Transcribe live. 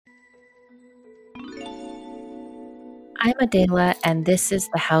I'm Adela, and this is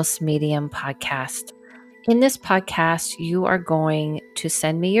the House Medium podcast. In this podcast, you are going to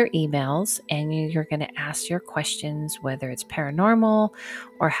send me your emails and you're going to ask your questions, whether it's paranormal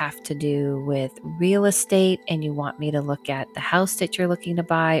or have to do with real estate, and you want me to look at the house that you're looking to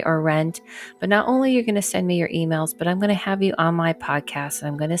buy or rent. But not only you're going to send me your emails, but I'm going to have you on my podcast and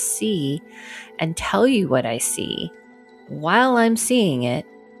I'm going to see and tell you what I see while I'm seeing it,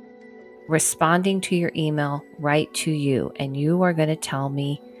 responding to your email right to you. And you are going to tell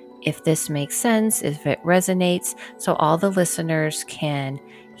me if this makes sense, if it resonates, so all the listeners can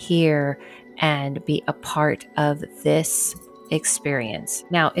hear and be a part of this experience.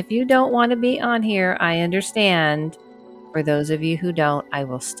 Now, if you don't want to be on here, I understand. For those of you who don't, I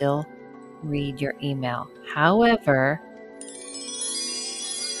will still read your email. However,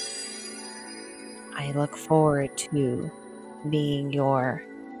 I look forward to being your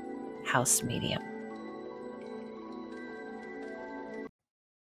house medium.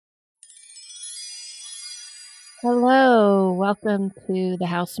 Hello, welcome to the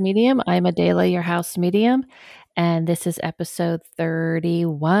House Medium. I'm Adela, your house medium, and this is episode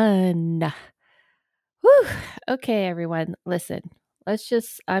 31. Whew. Okay, everyone, listen. I'm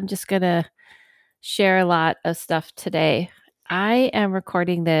just going to share a lot of stuff today. I am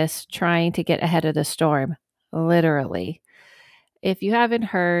recording this trying to get ahead of the storm, literally. If you haven't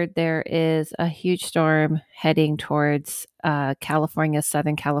heard, there is a huge storm heading towards California,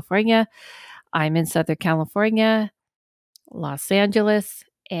 Southern California. I'm in Southern California, Los Angeles,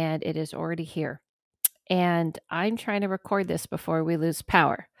 and it is already here. And I'm trying to record this before we lose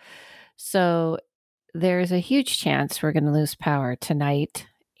power. So there's a huge chance we're going to lose power tonight.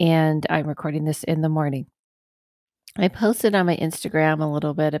 And I'm recording this in the morning. I posted on my Instagram a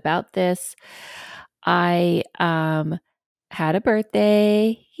little bit about this. I had a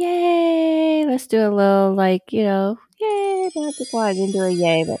birthday. Yay! Let's do a little yay, not to quite into a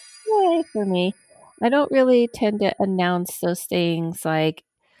yay, but yay for me. I don't really tend to announce those things. Like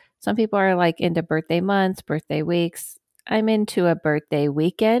some people are like into birthday months, birthday weeks. I'm into a birthday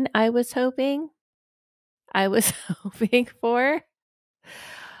weekend. I was hoping for.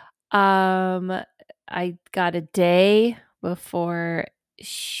 I got a day before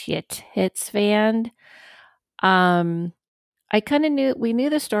shit hits fan. I kind of we knew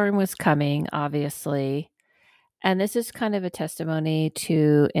the storm was coming, obviously. And this is kind of a testimony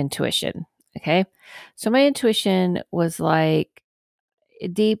to intuition. Okay. So my intuition was like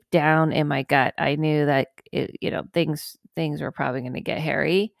deep down in my gut. I knew that, things were probably going to get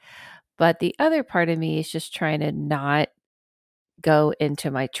hairy. But the other part of me is just trying to not go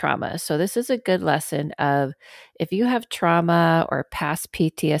into my trauma. So this is a good lesson of if you have trauma or past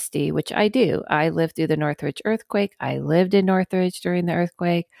PTSD, which I do. I lived through the Northridge earthquake. I lived in Northridge during the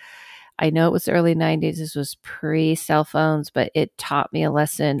earthquake. I know it was the early 90s. This was pre-cell phones, but it taught me a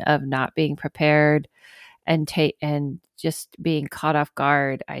lesson of not being prepared and just being caught off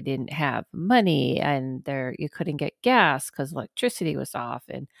guard. I didn't have money, and you couldn't get gas because electricity was off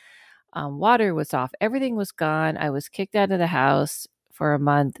and water was off. Everything was gone. I was kicked out of the house for a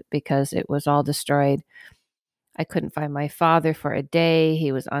month because it was all destroyed. I couldn't find my father for a day.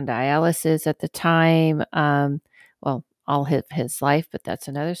 He was on dialysis at the time. All his life, but that's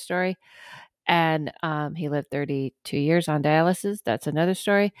another story. And he lived 32 years on dialysis. That's another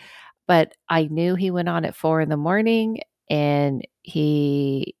story. But I knew he went on at 4 a.m, and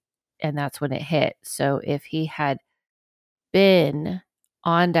that's when it hit. So if he had been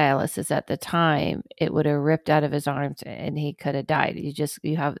on dialysis at the time, it would have ripped out of his arms and he could have died.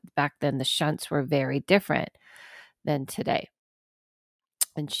 Back then the shunts were very different than today.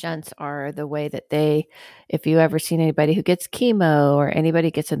 And shunts are the way that if you ever seen anybody who gets chemo or anybody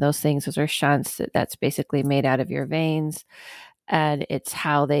gets in those things, those are shunts that's basically made out of your veins. And it's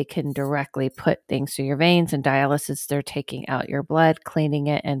how they can directly put things through your veins. And dialysis, they're taking out your blood, cleaning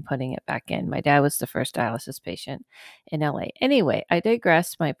it, and putting it back in. My dad was the first dialysis patient in LA. Anyway, I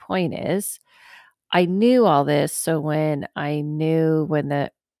digress. My point is, I knew all this. So when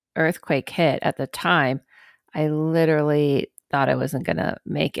the earthquake hit at the time, I literally thought I wasn't going to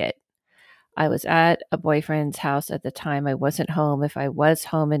make it. I was at a boyfriend's house at the time. I wasn't home. If I was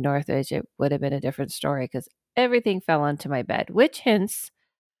home in Northridge, it would have been a different story because everything fell onto my bed, which hints,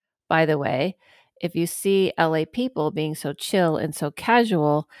 by the way, if you see LA people being so chill and so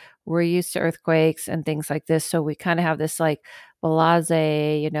casual, we're used to earthquakes and things like this. So we kind of have this like blase,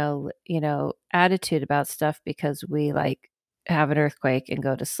 attitude about stuff because we have an earthquake and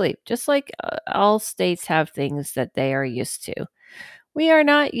go to sleep. Just like all states have things that they are used to. We are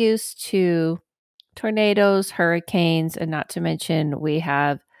not used to tornadoes, hurricanes, and not to mention we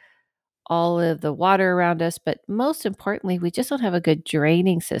have all of the water around us, but most importantly, we just don't have a good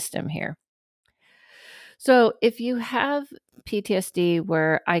draining system here. So if you have PTSD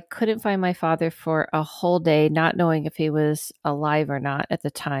where I couldn't find my father for a whole day, not knowing if he was alive or not at the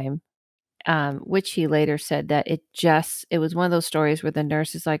time, which he later said that it was one of those stories where the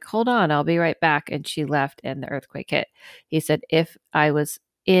nurse is like, hold on, I'll be right back. And she left and the earthquake hit. He said, if I was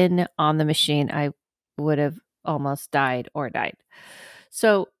in on the machine, I would have almost died or died.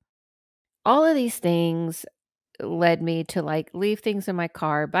 So all of these things led me to like leave things in my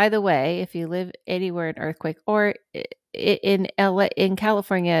car. By the way, if you live anywhere in earthquake or in LA, in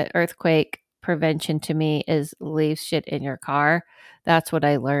California, earthquake prevention to me is leave shit in your car. That's what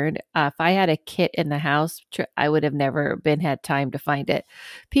I learned. If I had a kit in the house, I would have never been had time to find it.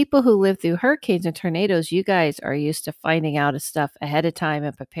 People who live through hurricanes and tornadoes, you guys are used to finding out stuff ahead of time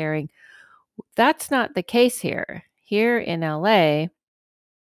and preparing. That's not the case here. Here in LA,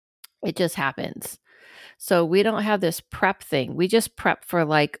 it just happens. So we don't have this prep thing. We just prep for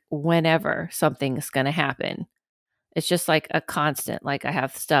like whenever something's going to happen. It's just like a constant. Like I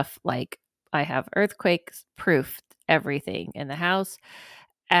have stuff like I have earthquake proof everything in the house.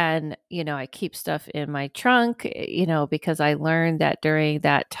 And, I keep stuff in my trunk, because I learned that during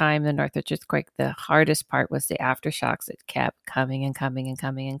that time, the Northridge earthquake, the hardest part was the aftershocks. It kept coming and coming and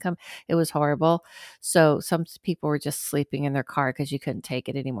coming and coming. It was horrible. So some people were just sleeping in their car because you couldn't take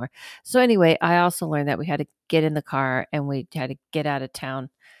it anymore. So anyway, I also learned that we had to get in the car and we had to get out of town.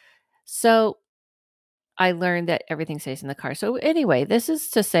 So I learned that everything stays in the car. So anyway, this is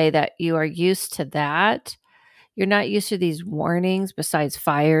to say that you are used to that. You're not used to these warnings, besides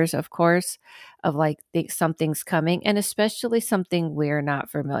fires, of course, of like something's coming, and especially something we're not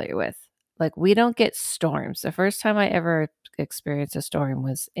familiar with. Like we don't get storms. The first time I ever experienced a storm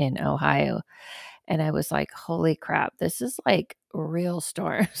was in Ohio. And I was like, holy crap, this is like real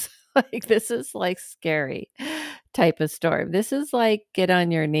storms. Like, this is like scary type of storm. This is like get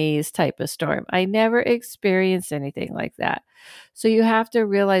on your knees type of storm. I never experienced anything like that. So you have to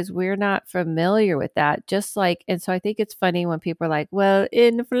realize we're not familiar with that. Just like, and so I think it's funny when people are like, well,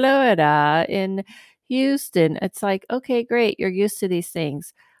 in Florida, in Houston, it's like, okay, great. You're used to these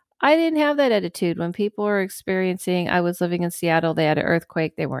things. I didn't have that attitude when people were experiencing. I was living in Seattle. They had an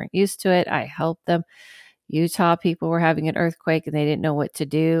earthquake. They weren't used to it. I helped them. Utah people were having an earthquake and they didn't know what to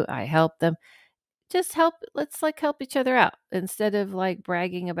do. I helped them. Just help. Let's like help each other out instead of like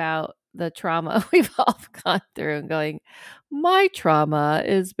bragging about the trauma we've all gone through and going, my trauma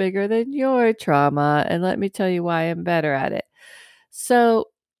is bigger than your trauma. And let me tell you why I'm better at it. So,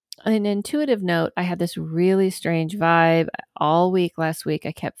 an intuitive note, I had this really strange vibe all week last week.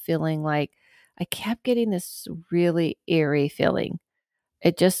 I kept feeling like I kept getting this really eerie feeling.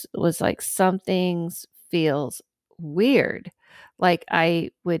 It just was like some things feels weird. Like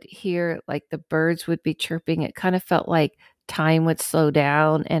I would hear like the birds would be chirping. It kind of felt like time would slow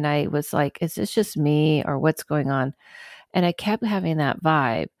down. And I was like, is this just me or what's going on? And I kept having that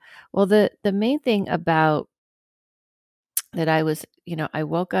vibe. Well, the main thing about that I was, I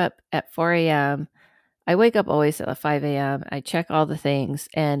woke up at 4 a.m. I wake up always at 5 a.m. I check all the things.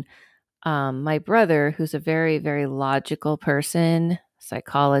 And my brother, who's a very, very logical person,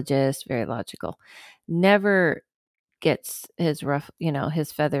 psychologist, very logical, never gets his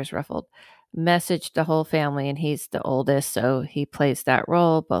feathers ruffled. Messaged the whole family, and he's the oldest, so he plays that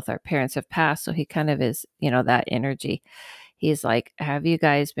role. Both our parents have passed, so he kind of is, that energy. He's like, have you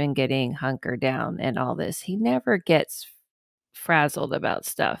guys been getting hunkered down and all this? He never gets frazzled about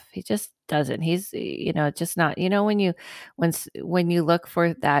stuff. He just doesn't. He's, just not, when you look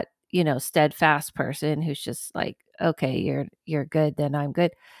for that, steadfast person who's just like, okay, you're good, then I'm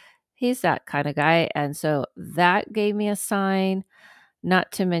good. He's that kind of guy. And so that gave me a sign,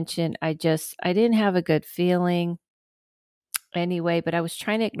 not to mention, I didn't have a good feeling anyway, but I was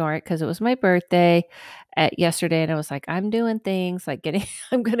trying to ignore it because it was my birthday at yesterday. And I was like, I'm doing things like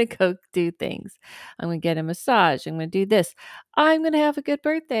I'm going to go do things. I'm going to get a massage. I'm going to do this. I'm going to have a good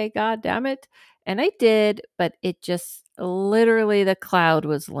birthday. God damn it. And I did, but it just literally the cloud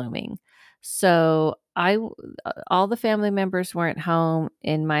was looming. So all the family members weren't home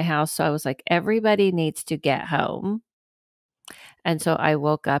in my house. So I was like, everybody needs to get home. And so I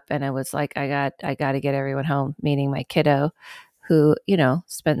woke up and I was like, I got to get everyone home, meaning my kiddo who,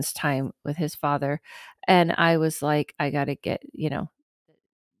 spends time with his father. And I was like, I got to get,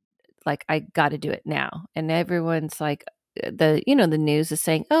 like I got to do it now. And everyone's like, the news is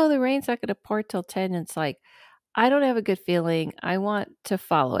saying, oh, the rain's not going to pour till 10. And it's like, I don't have a good feeling. I want to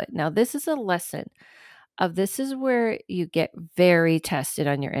follow it. Now, this is a lesson of this is where you get very tested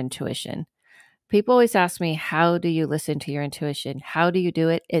on your intuition. People always ask me, how do you listen to your intuition? How do you do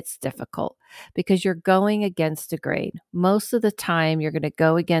it? It's difficult because you're going against the grain. Most of the time, you're going to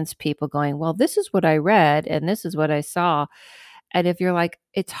go against people going, well, this is what I read and this is what I saw. And if you're like,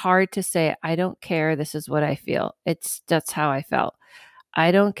 it's hard to say, I don't care. This is what I feel. That's how I felt.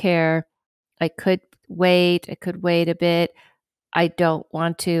 I don't care. I could wait. I could wait a bit. I don't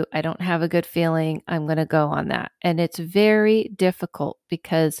want to. I don't have a good feeling. I'm going to go on that. And it's very difficult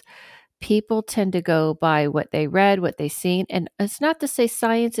because people tend to go by what they read, what they've seen. And it's not to say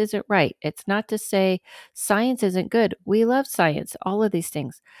science isn't right. It's not to say science isn't good. We love science, all of these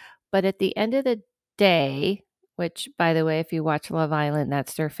things. But at the end of the day, which, by the way, if you watch Love Island,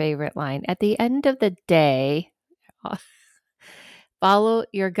 that's their favorite line. At the end of the day, follow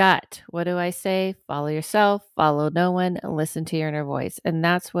your gut. What do I say? Follow yourself, follow no one, and listen to your inner voice. And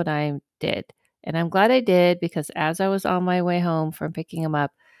that's what I did. And I'm glad I did because as I was on my way home from picking him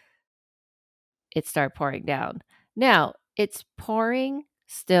up, it started pouring down. Now, it's pouring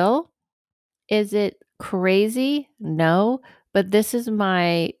still. Is it crazy? No, but this is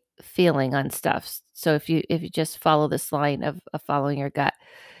my feeling on stuff. So if you just follow this line of following your gut,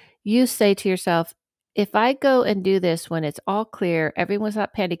 you say to yourself, if I go and do this when it's all clear, everyone's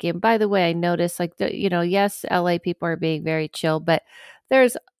not panicking. By the way, I noticed yes, LA people are being very chill, but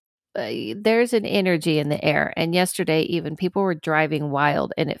there's there's an energy in the air. And yesterday, even people were driving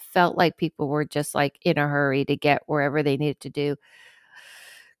wild, and it felt like people were just like in a hurry to get wherever they needed to do,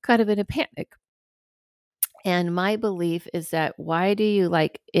 kind of in a panic. And my belief is that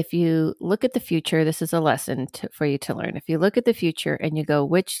if you look at the future, this is a lesson for you to learn. If you look at the future and you go,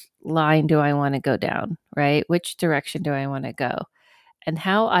 which line do I want to go down, right? Which direction do I want to go? And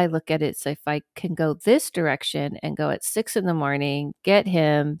how I look at it is if I can go this direction and go at 6 in the morning, get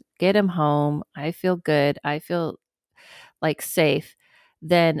him home, I feel good, I feel like safe,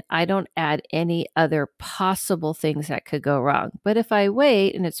 then I don't add any other possible things that could go wrong. But if I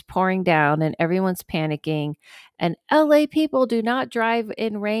wait and it's pouring down and everyone's panicking, and LA people do not drive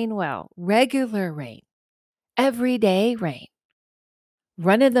in rain well, regular rain, everyday rain,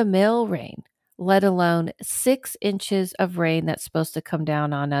 run of the mill rain, let alone 6 inches of rain that's supposed to come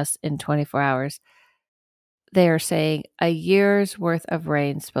down on us in 24 hours. They are saying a year's worth of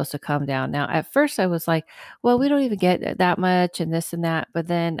rain is supposed to come down. Now, at first I was like, well, we don't even get that much and this and that. But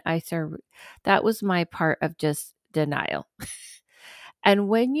then that was my part of just denial. And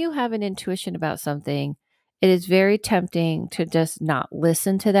when you have an intuition about something, it is very tempting to just not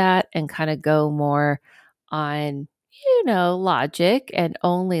listen to that and kind of go more on, logic and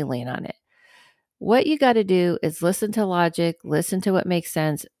only lean on it. What you got to do is listen to logic, listen to what makes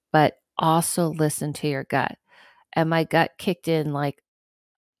sense, but also listen to your gut. And my gut kicked in like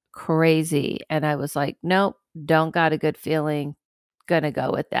crazy. And I was like, nope, don't got a good feeling. Gonna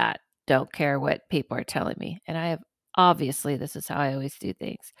go with that. Don't care what people are telling me. And obviously, this is how I always do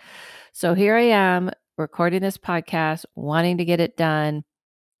things. So here I am recording this podcast, wanting to get it done,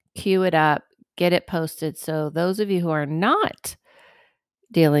 cue it up, get it posted. So those of you who are not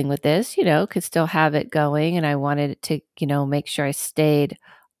dealing with this, could still have it going. And I wanted it to, make sure I stayed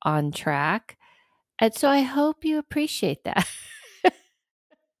on track. And so I hope you appreciate that.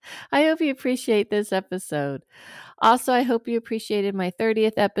 I hope you appreciate this episode. Also, I hope you appreciated my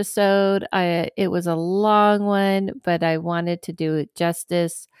 30th episode. It was a long one, but I wanted to do it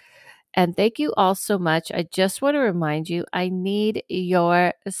justice. And thank you all so much. I just want to remind you, I need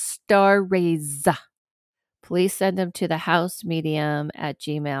your stories. Please send them to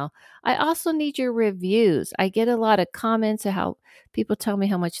thehousemedium@gmail. I also need your reviews. I get a lot of comments of how people tell me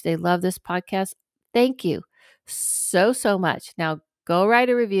how much they love this podcast. Thank you so, so much. Now go write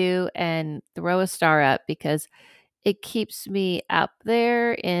a review and throw a star up because it keeps me up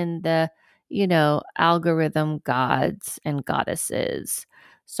there in the, algorithm gods and goddesses.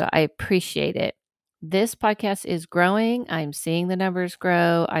 So I appreciate it. This podcast is growing. I'm seeing the numbers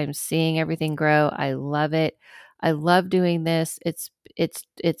grow. I'm seeing everything grow. I love it. I love doing this. It's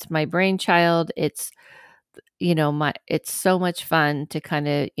my brainchild. It's it's so much fun to kind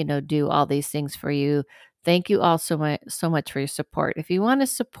of, do all these things for you. Thank you all so much for your support. If you want to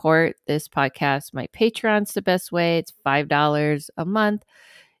support this podcast, my Patreon's the best way. It's $5 a month.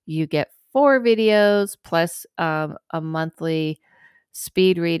 You get 4 videos plus a monthly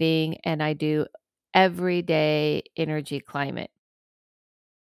speed reading, and I do everyday energy climate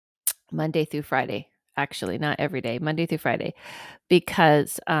Monday through Friday. Actually, not every day, Monday through Friday,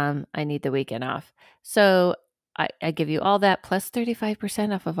 because I need the weekend off. So I give you all that plus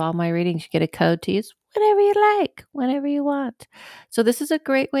 35% off of all my readings. You get a code to use whenever you like, whenever you want. So this is a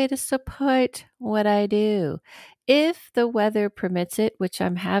great way to support what I do. If the weather permits it, which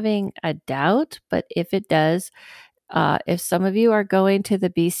I'm having a doubt, but if it does, if some of you are going to the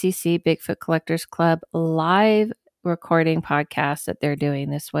BCC Bigfoot Collectors Club live recording podcast that they're doing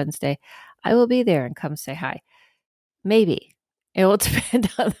this Wednesday, I will be there and come say hi. Maybe. It will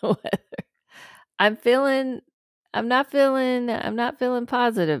depend on the weather. I'm not feeling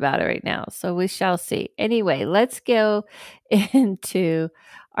positive about it right now. So we shall see. Anyway, let's go into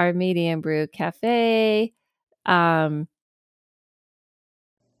our medium brew cafe. Because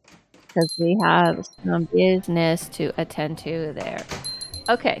we have some business to attend to there.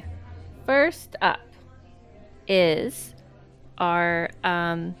 Okay, first up is our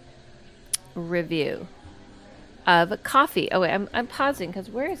review of coffee. Oh wait, I'm pausing because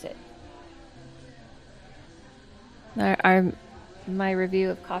where is it? My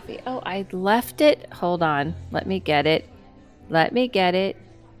review of coffee. Oh, I left it. Hold on. Let me get it.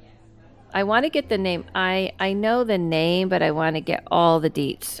 I want to get the name. I know the name, but I want to get all the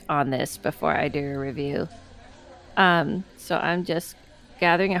deets on this before I do a review. So I'm just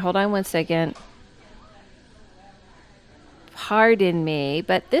gathering it. Hold on one second. Pardon me,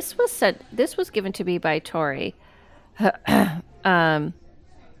 but this was given to me by Tori.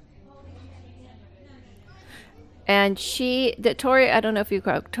 And Tori, I don't know if you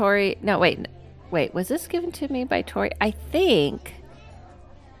call Tori. No, wait, was this given to me by Tori? I think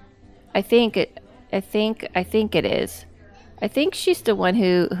it is. I think she's the one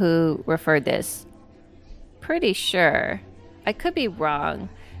who referred this. Pretty sure. I could be wrong.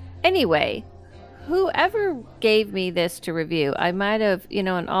 Anyway, whoever gave me this to review, I might have, in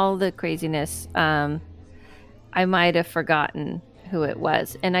all the craziness, I might have forgotten who it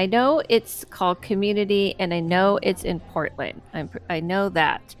was. And I know it's called Community, and I know it's in Portland. I know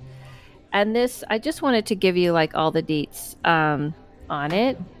that. And this, I just wanted to give you like all the deets on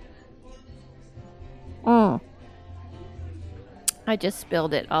it. I just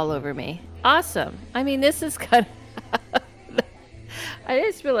spilled it all over me. Awesome. I mean, this is kind of... I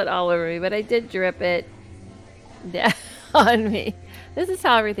didn't spill it all over me, but I did drip it on me. This is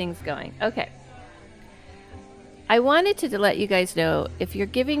how everything's going. Okay. I wanted to let you guys know, if you're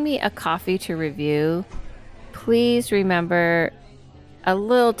giving me a coffee to review, please remember a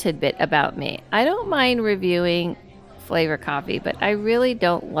little tidbit about me. I don't mind reviewing flavor coffee, but I really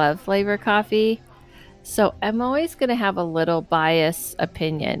don't love flavor coffee. So I'm always going to have a little bias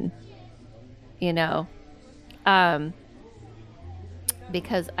opinion, because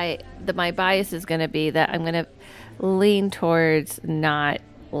my bias is going to be that I'm going to lean towards not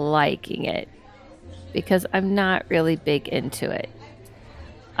liking it because I'm not really big into it.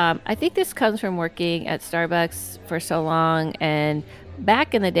 I think this comes from working at Starbucks for so long, and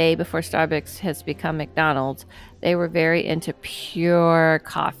back in the day before Starbucks has become McDonald's, they were very into pure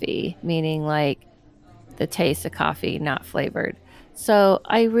coffee, meaning like the taste of coffee, not flavored. So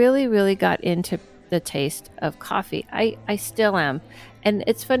I really, really got into the taste of coffee. I still am. And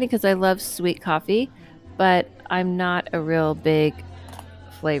it's funny because I love sweet coffee, but I'm not a real big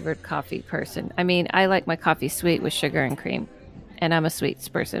flavored coffee person. I mean, I like my coffee sweet with sugar and cream, and I'm a sweets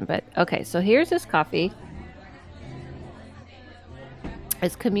person. But okay, so here's this coffee.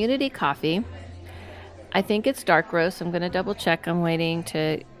 It's Community Coffee. I think it's dark roast. I'm going to double check. I'm waiting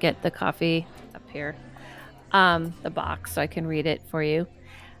to get the coffee up here, the box, so I can read it for you.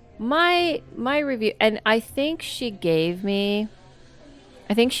 My review, and I think she gave me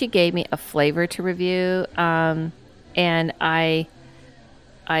a flavor to review, and I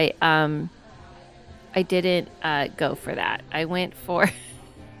didn't go for that. I went for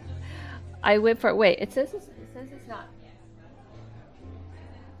wait, it says it's not.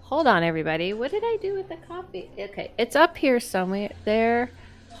 Hold on, everybody. What did I do with the coffee? Okay, it's up here somewhere there.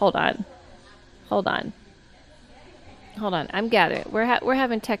 Hold on. I'm gathering. We're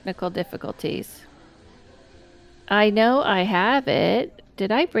having technical difficulties. I know I have it. Did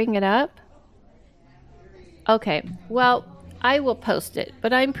I bring it up? Okay. Well, I will post it,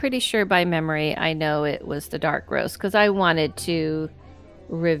 but I'm pretty sure by memory I know it was the dark roast because I wanted to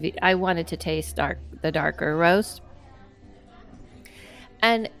taste the darker roast.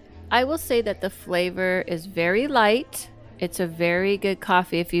 And I will say that the flavor is very light. It's a very good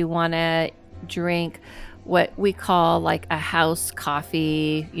coffee if you want to drink what we call like a house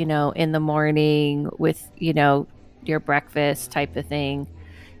coffee, in the morning with, your breakfast type of thing.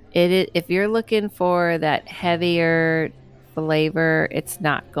 If you're looking for that heavier flavor, it's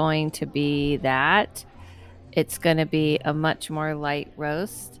not going to be that. It's going to be a much more light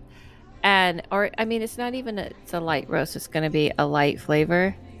roast. It's not even it's a light roast. It's going to be a light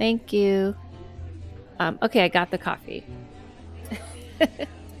flavor. Thank you. Okay, I got the coffee.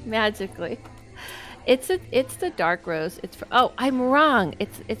 Magically. It's the dark roast. Oh, I'm wrong.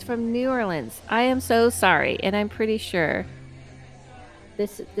 It's from New Orleans. I am so sorry, and I'm pretty sure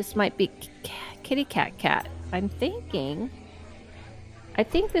this might be Kitty Cat Cat. I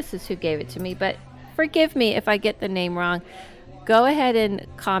think this is who gave it to me, but forgive me if I get the name wrong. Go ahead and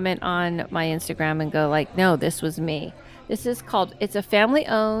comment on my Instagram and go like, no, this was me. It's a family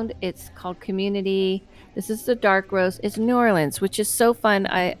owned, it's called Community. This is the dark roast. It's New Orleans, which is so fun.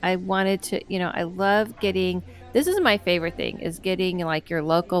 I wanted to, I love getting, this is my favorite thing, is getting like your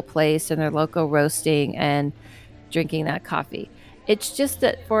local place and their local roasting and drinking that coffee. It's just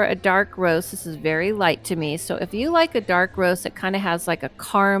that for a dark roast, this is very light to me. So if you like a dark roast, it kind of has like a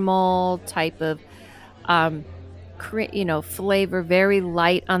caramel type of, um, flavor, very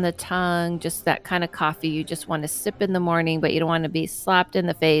light on the tongue, just that kind of coffee you just want to sip in the morning, but you don't want to be slapped in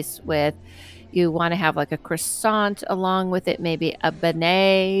the face with. You want to have like a croissant along with it, maybe a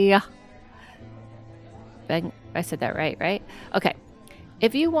beignet. I said that right? Okay.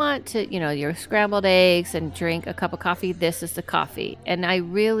 If you want to, your scrambled eggs and drink a cup of coffee, this is the coffee. And I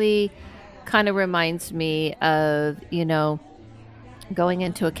really kind of reminds me of, going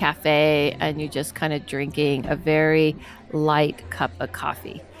into a cafe and you just kind of drinking a very light cup of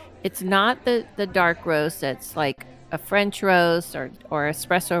coffee. It's not the dark roast that's like a French roast or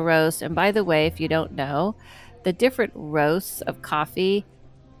espresso roast. And by the way, if you don't know, the different roasts of coffee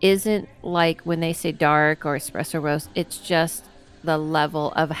isn't like when they say dark or espresso roast, it's just the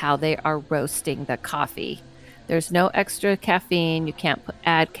level of how they are roasting the coffee. There's no extra caffeine. You can't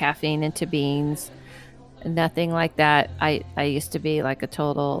add caffeine into beans. Nothing like that. I used to be like a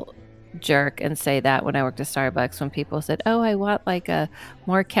total jerk and say that when I worked at Starbucks, when people said, oh, I want like a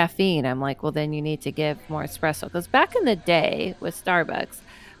more caffeine. I'm like, well, then you need to give more espresso. Because back in the day with Starbucks,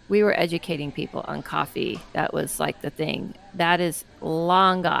 we were educating people on coffee. That was like the thing. That is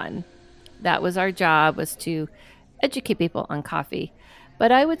long gone. That was our job, was to educate people on coffee.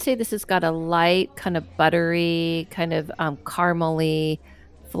 But I would say this has got a light, kind of buttery, kind of caramely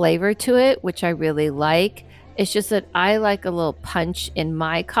flavor to it, which I really like. It's just that I like a little punch in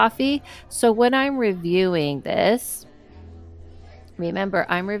my coffee. So when I'm reviewing this, remember,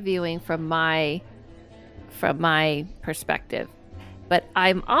 I'm reviewing from my perspective. But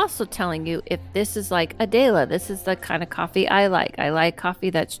I'm also telling you, if this is like Adela, this is the kind of coffee I like. I like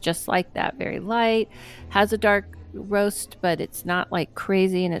coffee that's just like that, very light, has a dark roast, but it's not like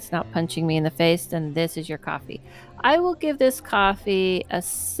crazy and it's not punching me in the face, then this is your coffee. I will give this coffee a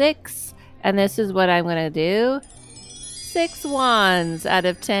 6, and this is what I'm going to do. 6 wands out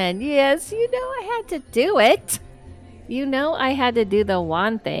of 10. Yes, I had to do it. I had to do the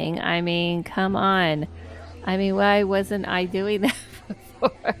wand thing. I mean, come on. I mean, why wasn't I doing that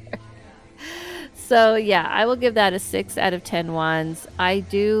before? So yeah, I will give that a 6 out of 10 wands. I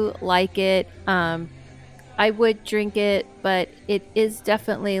do like it. I would drink it, but it is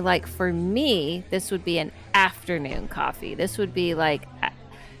definitely like, for me, this would be an afternoon coffee. This would be like,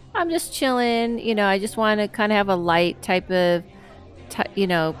 I'm just chilling, I just want to kind of have a light type of,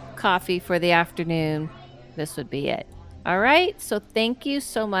 coffee for the afternoon. This would be it. All right. So thank you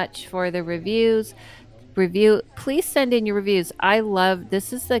so much for the reviews. Please send in your reviews.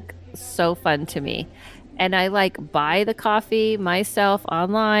 This is like so fun to me. And I like buy the coffee myself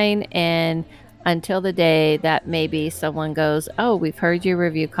online, and until the day that maybe someone goes, oh, we've heard you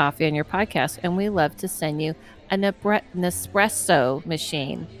review coffee on your podcast, and we love to send you an espresso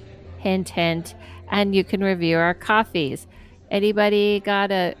machine. Hint, hint. And you can review our coffees. Anybody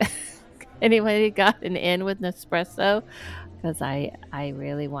got an in with Nespresso? Because I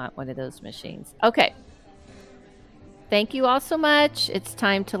really want one of those machines. Okay. Thank you all so much. It's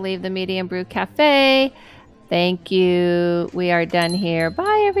time to leave the Medium Brew Cafe. Thank you. We are done here.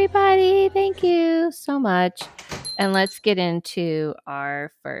 Bye, everybody. Thank you so much. And let's get into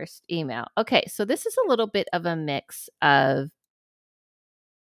our first email. Okay, so this is a little bit of a mix of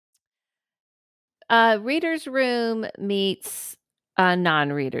reader's room meets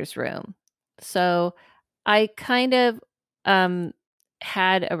non-reader's room. So I kind of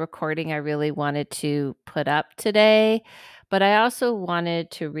had a recording I really wanted to put up today, but I also wanted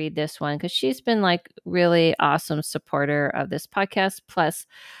to read this one because she's been like really awesome supporter of this podcast. Plus,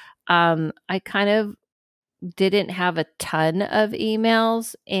 I kind of didn't have a ton of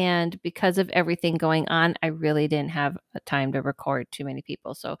emails, and because of everything going on, I really didn't have a time to record too many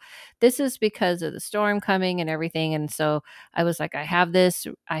people. So this is because of the storm coming and everything. And so I was like, I have this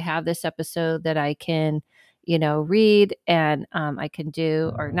episode that I can, read, and I can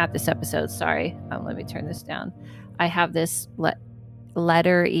do, or not this episode, sorry. Let me turn this down. I have this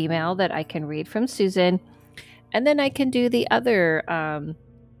letter email that I can read from Susan, and then I can do the other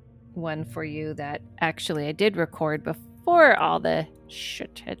one for you that actually I did record before all the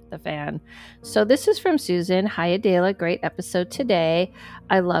shit hit the fan. So this is from Susan. Hi Adela, great episode today.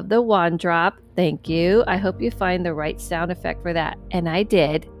 I love the wand drop. Thank you. I hope you find the right sound effect for that. And I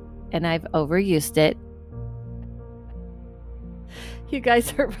did, and I've overused it. You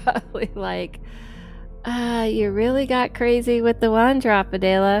guys are probably like, you really got crazy with the wand drop,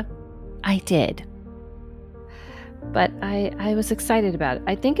 Adela. I did. But I was excited about it.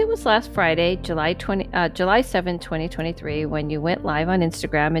 I think it was last Friday, July 7, 2023, when you went live on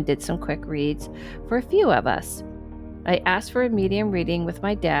Instagram and did some quick reads for a few of us. I asked for a medium reading with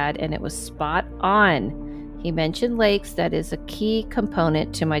my dad, and it was spot on. He mentioned lakes. That is a key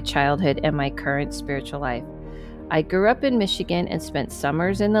component to my childhood and my current spiritual life. I grew up in Michigan and spent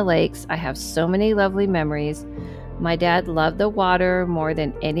summers in the lakes. I have so many lovely memories. My dad loved the water more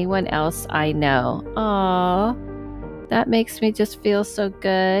than anyone else I know. Aww, that makes me just feel so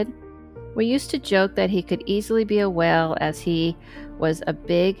good. We used to joke that he could easily be a whale as he was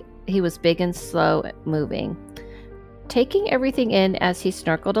big and slow moving. Taking everything in as he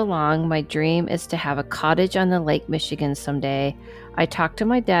snorkeled along, my dream is to have a cottage on the Lake Michigan someday. I talk to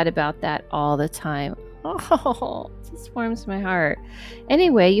my dad about that all the time. Oh, this warms my heart.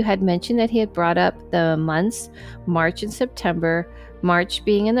 Anyway, you had mentioned that he had brought up the months, March and September, March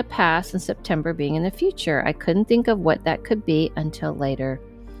being in the past and September being in the future. I couldn't think of what that could be until later.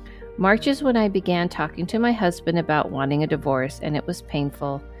 March is when I began talking to my husband about wanting a divorce, and it was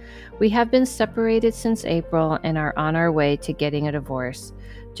painful. We have been separated since April and are on our way to getting a divorce,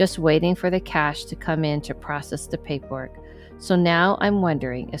 just waiting for the cash to come in to process the paperwork. So now I'm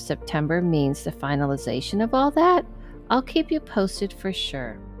wondering if September means the finalization of all that. I'll keep you posted for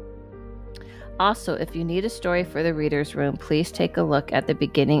sure. Also, if you need a story for the reader's room, please take a look at the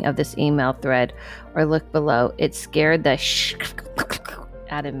beginning of this email thread or look below. It scared the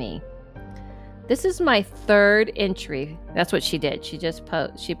out of me. This is my third entry. That's what she did. She just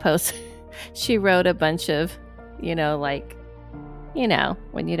she wrote a bunch of, when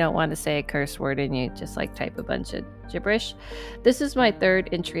you don't want to say a curse word and you just type a bunch of gibberish. This is my third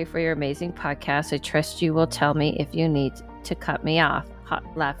entry for your amazing podcast. I trust you will tell me if you need to cut me off. Hot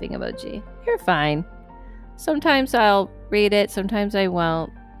laughing emoji. You're fine. Sometimes I'll read it. Sometimes I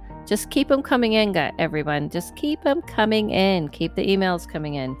won't. Just keep them coming in, everyone. Just keep them coming in. Keep the emails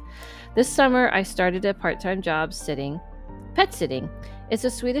coming in. This summer, I started a part-time job pet sitting. It's a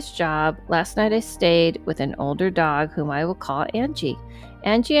Swedish job. Last night I stayed with an older dog whom I will call Angie.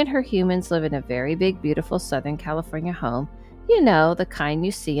 Angie and her humans live in a very big, beautiful Southern California home. You know, the kind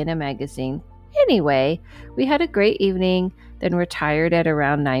you see in a magazine. Anyway, we had a great evening, then retired at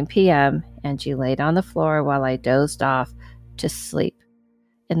around 9 p.m. Angie laid on the floor while I dozed off to sleep.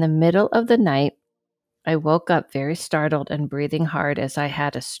 In the middle of the night, I woke up very startled and breathing hard as I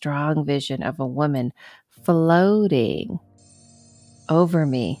had a strong vision of a woman floating over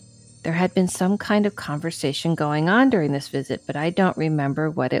me. There had been some kind of conversation going on during this visit, but I don't remember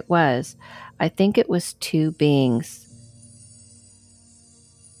what it was. I think it was two beings.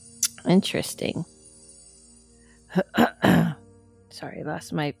 Interesting. Sorry, I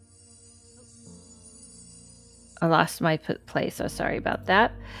lost my place. So sorry about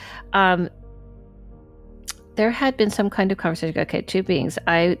that. There had been some kind of conversation. Okay, two beings.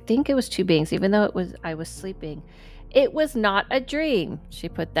 I think it was two beings, even though I was sleeping. It was not a dream. She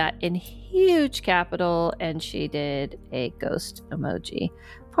put that in huge capital, and she did a ghost emoji.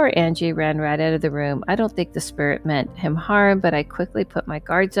 Poor Angie ran right out of the room. I don't think the spirit meant him harm, but I quickly put my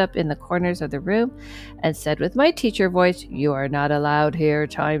guards up in the corners of the room and said with my teacher voice, "You are not allowed here.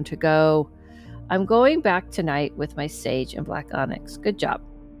 Time to go. I'm going back tonight with my sage and black onyx." Good job.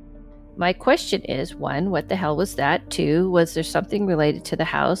 My question is, 1, what the hell was that? 2, was there something related to the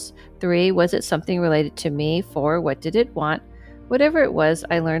house? 3, was it something related to me? 4, what did it want? Whatever it was,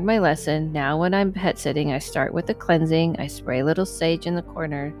 I learned my lesson. Now when I'm pet sitting, I start with a cleansing. I spray a little sage in the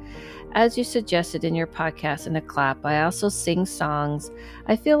corner, as you suggested in your podcast, and a clap. I also sing songs.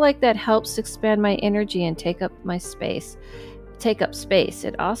 I feel like that helps expand my energy and take up space.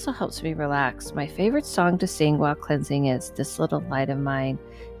 It also helps me relax. My favorite song to sing while cleansing is "This Little Light of Mine."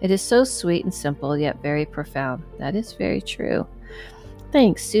 It is so sweet and simple, yet very profound. That is very true.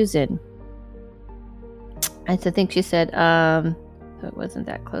 Thanks, Susan. I think she said, it wasn't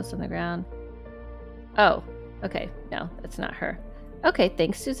that close on the ground. Oh, okay. No, that's not her. Okay,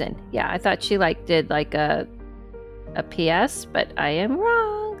 thanks, Susan. Yeah, I thought she did a PS, but I am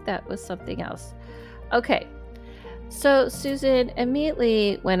wrong. That was something else. Okay. So, Susan,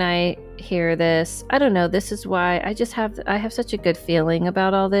 immediately when I hear this, I don't know, this is why I have such a good feeling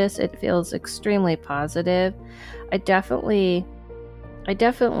about all this. It feels extremely positive. I definitely I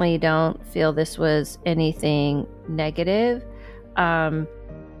definitely don't feel this was anything negative.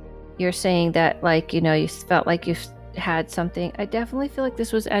 You're saying that, like, you felt like you had something. I definitely feel like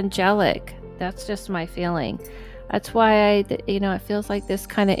this was angelic. That's just my feeling. That's why it feels like this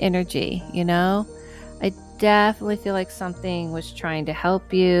kind of energy. I definitely feel like something was trying to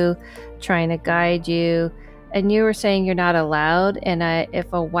help you, trying to guide you. And you were saying you're not allowed. And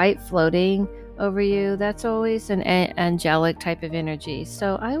if a white floating over you, that's always an angelic type of energy.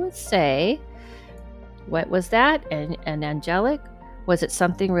 So I would say, what was that? An angelic? Was it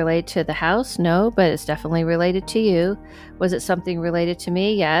something related to the house? No, but it's definitely related to you. Was it something related to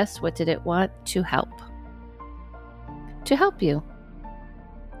me? Yes. What did it want? To help. To help you.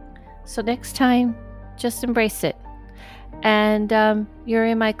 So next time, just embrace it. And you're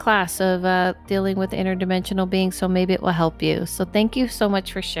in my class of dealing with interdimensional beings, so maybe it will help you. So thank you so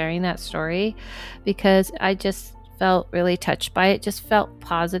much for sharing that story, because I just felt really touched by it. Just felt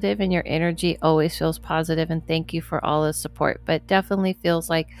positive, and your energy always feels positive. And thank you for all the support. But definitely feels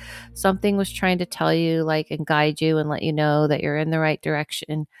like something was trying to tell you, like, and guide you and let you know that you're in the right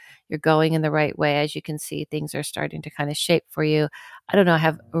direction. You're going in the right way. As you can see, things are starting to kind of shape for you. I don't know. I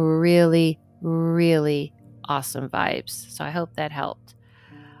have really, really awesome vibes. So I hope that helped.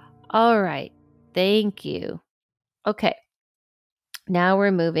 All right. Thank you. Okay. Now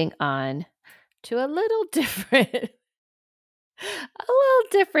we're moving on to a little different,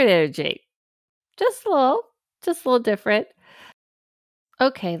 energy. Just a little different.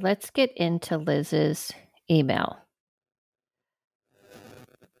 Okay. Let's get into Liz's email.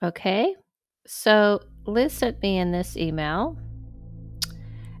 Okay. So Liz sent me in this email,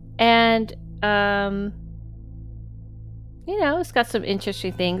 and it's got some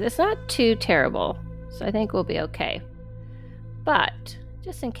interesting things. It's not too terrible, so I think we'll be okay. But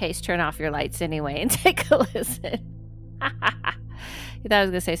just in case, turn off your lights anyway and take a listen. You thought I was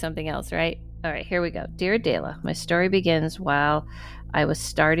going to say something else, right? All right, here we go. Dear Dela, my story begins while I was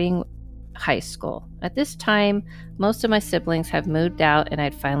starting high school. At this time, most of my siblings have moved out, and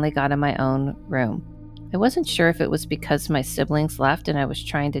I'd finally gotten my own room. I wasn't sure if it was because my siblings left and I was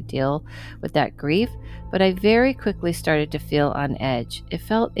trying to deal with that grief, but I very quickly started to feel on edge. It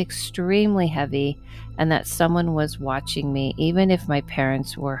felt extremely heavy, and that someone was watching me, even if my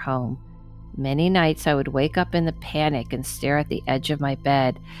parents were home. Many nights I would wake up in the panic and stare at the edge of my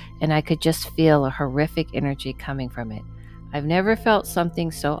bed, and I could just feel a horrific energy coming from it. I've never felt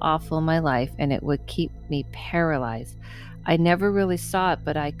something so awful in my life, and it would keep me paralyzed. I never really saw it,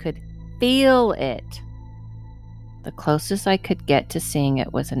 but I could feel it. The closest I could get to seeing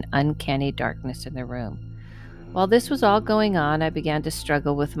it was an uncanny darkness in the room. While this was all going on, I began to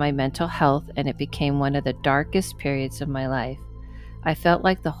struggle with my mental health, and it became one of the darkest periods of my life. I felt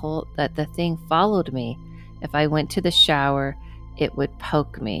like the thing followed me. If I went to the shower, it would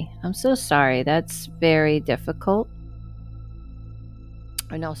poke me. I'm so sorry. That's very difficult.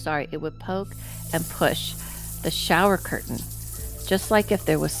 It would poke and push the shower curtain, just like if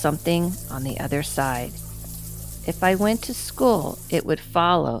there was something on the other side. If I went to school, it would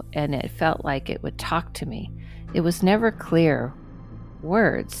follow, and it felt like it would talk to me. It was never clear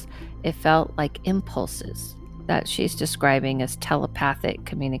words. It felt like impulses that she's describing as telepathic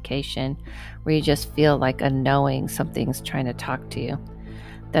communication, where you just feel like a knowing something's trying to talk to you,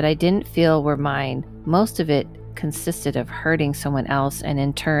 that I didn't feel were mine. Most of it consisted of hurting someone else, and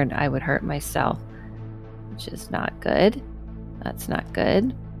in turn, I would hurt myself, which is not good. That's not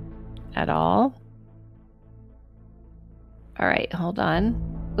good at all. All right, hold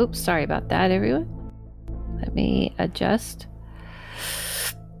on. Oops, sorry about that, everyone. Let me adjust.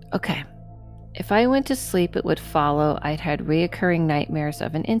 Okay. If I went to sleep, it would follow. I'd had reoccurring nightmares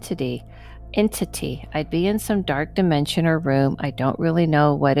of an entity. I'd be in some dark dimension or room. I don't really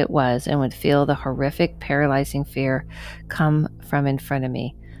know what it was, and would feel the horrific, paralyzing fear come from in front of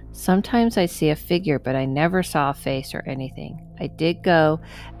me. Sometimes I'd see a figure, but I never saw a face or anything. I did go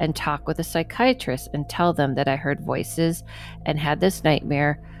and talk with a psychiatrist and tell them that I heard voices and had this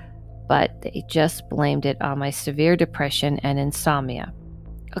nightmare, but they just blamed it on my severe depression and insomnia.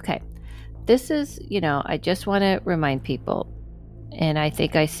 Okay, this is, I just want to remind people, and I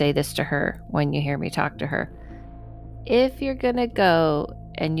think I say this to her when you hear me talk to her. If you're going to go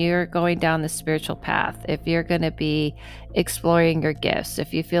and you're going down the spiritual path, if you're going to be exploring your gifts,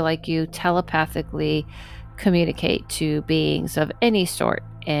 if you feel like you telepathically communicate to beings of any sort,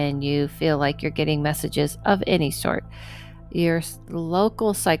 and you feel like you're getting messages of any sort, your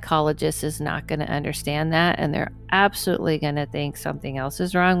local psychologist is not going to understand that, and they're absolutely going to think something else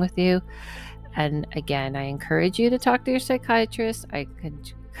is wrong with you. And again, I encourage you to talk to your psychiatrist. I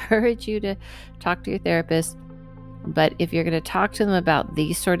encourage you to talk to your therapist. But if you're going to talk to them about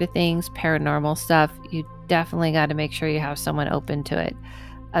these sort of things, paranormal stuff, you definitely got to make sure you have someone open to it.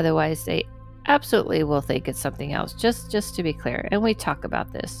 Otherwise, they absolutely will think it's something else, just to be clear. And we talk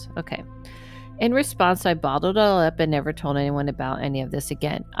about this. Okay. In response, I bottled it all up and never told anyone about any of this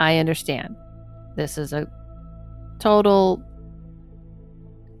again. I understand. This is a total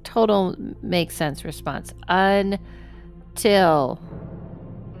makes sense response. Until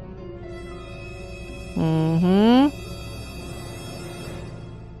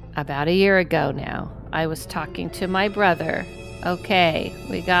about a year ago now, I was talking to my brother. Okay,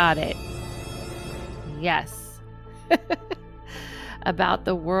 we got it. Yes. About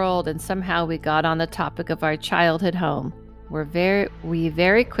the world, and somehow we got on the topic of our childhood home. We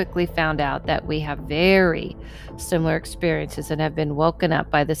very quickly found out that we have very similar experiences and have been woken up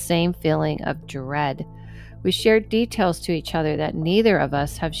by the same feeling of dread. We shared details to each other that neither of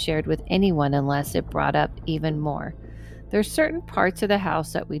us have shared with anyone unless it brought up even more. There are certain parts of the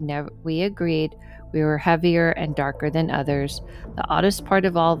house that we agreed we were heavier and darker than others. The oddest part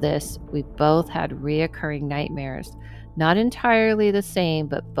of all this, we both had reoccurring nightmares. Not entirely the same,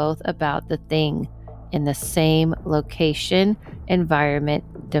 but both about the thing in the same location,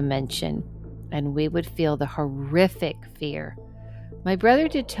 environment, dimension. And we would feel the horrific fear. My brother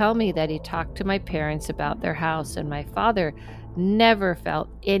did tell me that he talked to my parents about their house, and my father never felt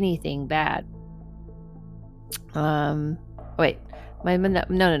anything bad. Wait.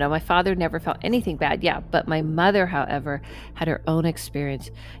 My father never felt anything bad. Yeah, but my mother, however, had her own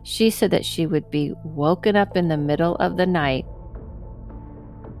experience. She said that she would be woken up in the middle of the night,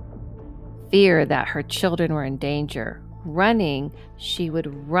 fear that her children were in danger. Running, she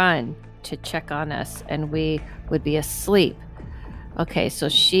would run to check on us, and we would be asleep. Okay, so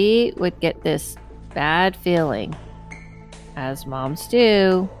she would get this bad feeling, as moms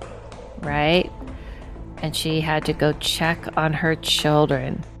do, right? And she had to go check on her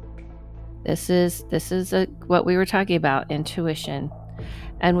children. This is what we were talking about, intuition.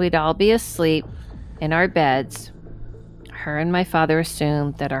 And we'd all be asleep in our beds. Her and my father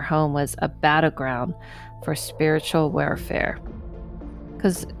assumed that our home was a battleground for spiritual warfare,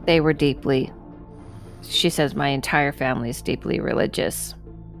 because they were deeply, she says, my entire family is deeply religious.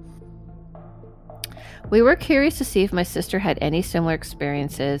 We were curious to see if my sister had any similar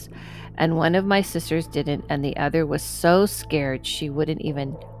experiences, and one of my sisters didn't, and the other was so scared she wouldn't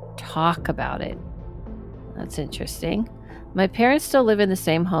even talk about it. That's interesting. My parents still live in the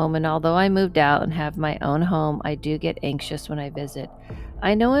same home, and although I moved out and have my own home, I do get anxious when I visit.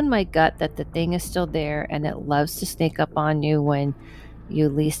 I know in my gut that the thing is still there, and it loves to sneak up on you when you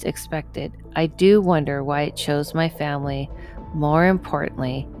least expect it. I do wonder why it chose my family. More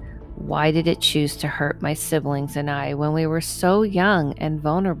importantly, why did it choose to hurt my siblings and I when we were so young and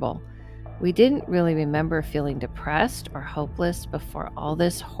vulnerable? We didn't really remember feeling depressed or hopeless before all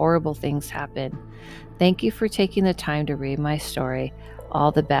this horrible things happened. Thank you for taking the time to read my story.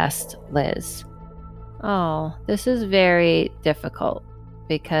 All the best, Liz. Oh, this is very difficult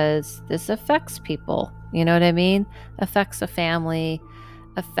because this affects people. You know what I mean? Affects a family,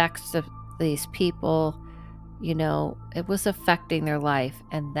 affects these people. You know, it was affecting their life.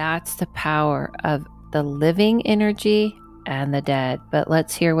 And that's the power of the living energy and the dead. But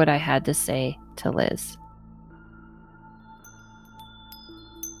let's hear what I had to say to Liz.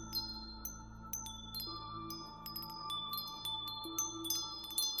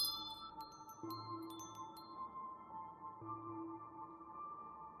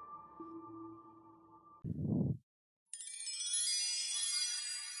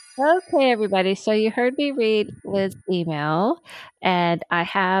 Okay, everybody. So you heard me read Liz's email, and I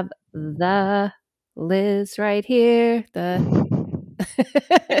have the Liz right here.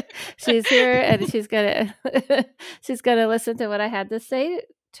 She's here, and she's gonna she's gonna listen to what I had to say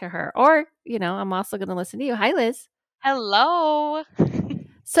to her. Or, I'm also gonna listen to you. Hi, Liz. Hello.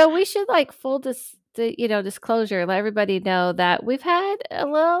 So we should full disclosure, let everybody know that we've had a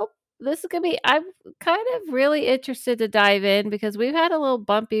little. This is gonna be. I'm kind of really interested to dive in because we've had a little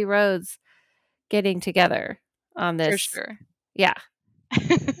bumpy roads getting together on For this. sure. Yeah.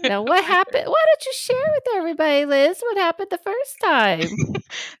 Now, what happened? Why don't you share with everybody, Liz, what happened the first time?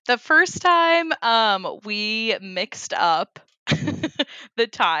 The first time, we mixed up the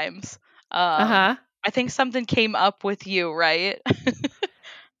times. Uh-huh. I think something came up with you, right?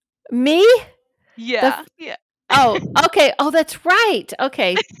 Me? Yeah. Yeah. Oh, okay. Oh, that's right.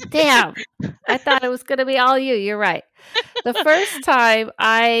 Okay. Damn. I thought it was going to be all you. You're right. The first time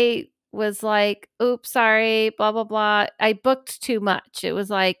I was like, oops, sorry, blah, blah, blah. I booked too much. It was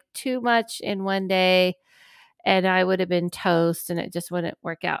like too much in one day, and I would have been toast and it just wouldn't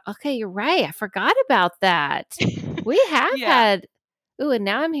work out. Okay, you're right. I forgot about that. We have Yeah. had, ooh, and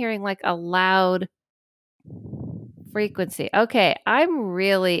now I'm hearing like a loud frequency. Okay, I'm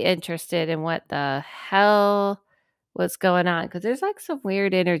really interested in what the hell was going on because there's like some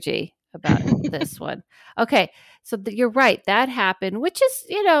weird energy about this one. Okay, so you're right. That happened, which is,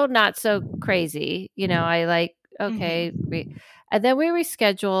 not so crazy. I like, okay. Mhm. And then we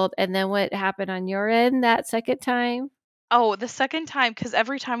rescheduled. And then what happened on your end that second time? Oh, the second time, because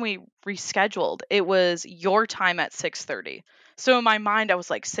every time we rescheduled, it was your time at 6:30. So in my mind, I was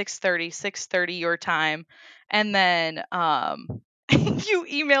like 6:30, 6:30 your time, and then you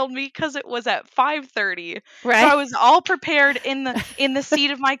emailed me because it was at 5:30. So Right. I was all prepared in the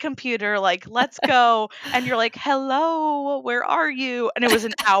seat of my computer, like let's go, and you're like, "Hello, where are you?" And it was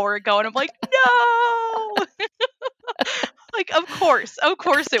an hour ago, and I'm like, "No!" Like, of course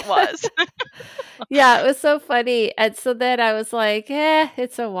it was. Yeah, it was so funny. And so then I was like,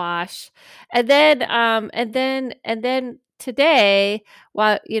 it's a wash. And then today,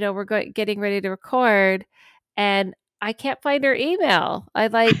 while we're getting ready to record, and I can't find her email.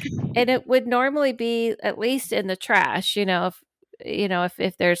 And it would normally be at least in the trash,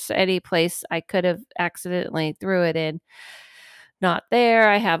 if there's any place I could have accidentally threw it in. Not there.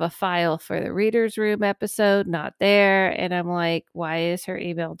 I have a file for the reader's room episode, not there. And I'm like, why is her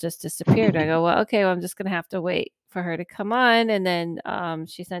email just disappeared? I go, well, okay, well, I'm just going to have to wait for her to come on. And then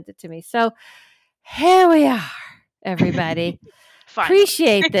she sent it to me. So here we are, everybody. Finally.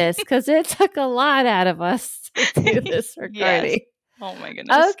 Appreciate this because it took a lot out of us to do this Yes. recording. Oh my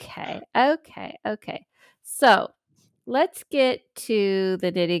goodness. Okay. So let's get to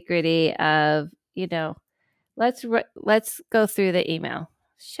the nitty gritty of, let's go through the email,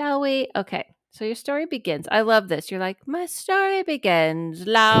 shall we? Okay. So your story begins. I love this. You're like, my story begins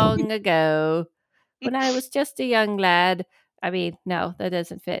long ago when I was just a young lad. I mean, no, that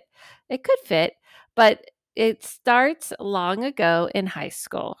doesn't fit. It could fit, but it starts long ago in high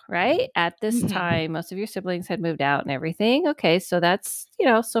school, right? At this Mhm. time, most of your siblings had moved out and everything. Okay, so that's,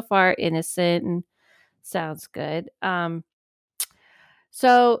 so far innocent and sounds good.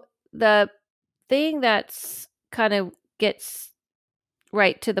 So the thing that's kind of gets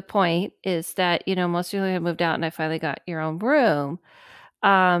right to the point is that, most of you have moved out and I finally got your own room.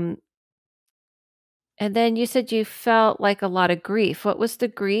 Um, and then you said you felt like a lot of grief. What was the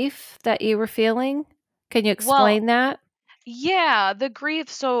grief that you were feeling? Can you Well, explain that? yeah, the grief.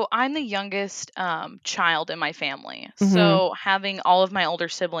 So I'm the youngest child in my family. Mm-hmm. So having all of my older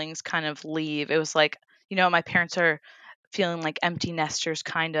siblings kind of leave, it was like, my parents are feeling like empty nesters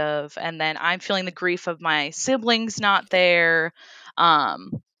kind of, and then I'm feeling the grief of my siblings not there.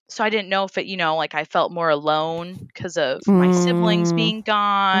 Um, so I didn't know if it, like I felt more alone because of my siblings Mm, being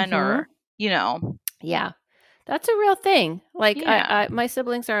gone, mm-hmm. or, you know, Yeah, that's a real thing. Like yeah. my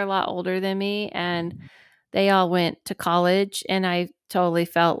siblings are a lot older than me, and they all went to college, and I totally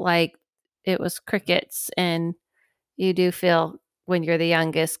felt like it was crickets. And you do feel when you're the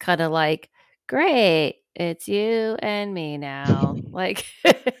youngest, kind of like, great, it's you and me now. Like,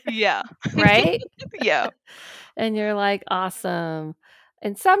 Yeah. right? Yeah. And you're like, awesome.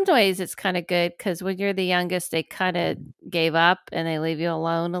 In some ways, it's kind of good because when you're the youngest, they kind of gave up and they leave you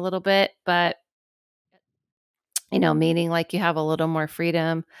alone a little bit. But meaning like you have a little more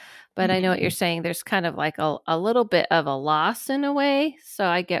freedom. But I know what you're Mhm. saying. There's kind of like a little bit of a loss in a way. So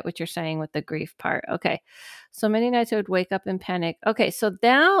I get what you're saying with the grief part. Okay. So many nights I would wake up in panic. Okay. So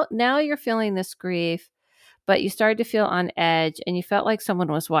now you're feeling this grief, but you started to feel on edge and you felt like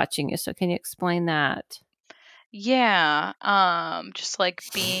someone was watching you. So can you explain that? Yeah, just like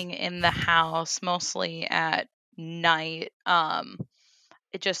being in the house mostly at night,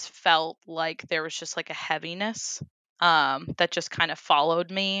 it just felt like there was just like a heaviness that just kind of followed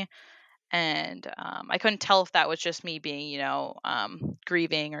me. And I couldn't tell if that was just me being,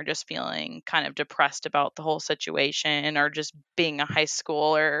 grieving, or just feeling kind of depressed about the whole situation, or just being a high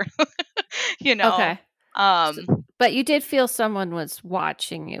schooler, you know. Okay. So, Um, but you did feel someone was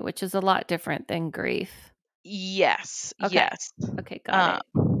watching you, which is a lot different than grief. yes, Okay. yes. Okay. Got Um, it.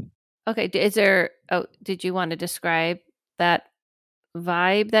 Okay. Is there, oh, did you want to describe that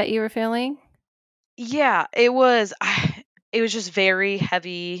vibe that you were feeling? Yeah, it was it was just very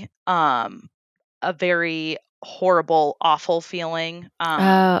heavy, a very horrible, awful feeling.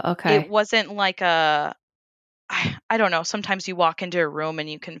 Oh, It okay. wasn't like I don't know, sometimes you walk into a room and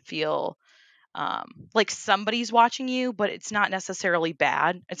you can feel like somebody's watching you, but it's not necessarily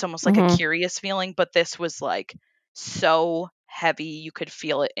bad. It's almost like a Mm-hmm. curious feeling, but this was like so heavy, you could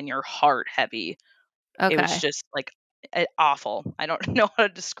feel it in your heart heavy. It was Okay. just like awful. I don't know how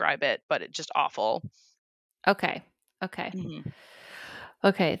to describe it, but it's just awful. Okay. Okay. Mhm.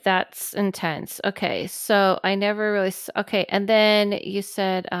 Okay, that's intense. Okay, so I never really. Okay, and then you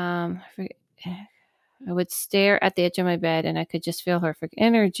said, I would stare at the edge of my bed, and I could just feel horrific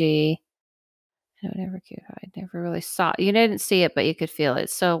energy. I would never. I never really saw. You didn't see it, but you could feel it.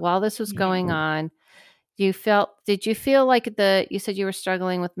 So while this was going Mhm. on, you felt. Did you feel like the? You said you were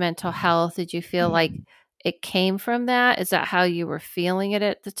struggling with mental health. Did you feel like Mhm. it came from that? Is that how you were feeling it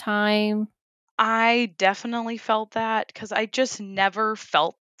at the time? I definitely felt that because I just never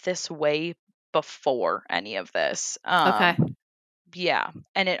felt this way before any of this. Okay. Yeah,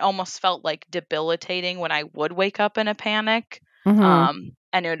 and it almost felt, like, debilitating when I would wake up in a panic, Mm-hmm.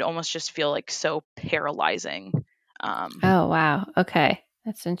 and it would almost just feel, like, so paralyzing. Oh wow. Okay,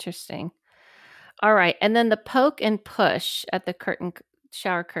 that's interesting. All right. And then the poke and push at the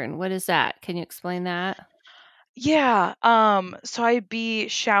shower curtain. What is that? Can you explain that? Yeah, so I'd be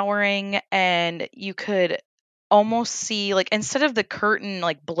showering and you could almost see, like, instead of the curtain,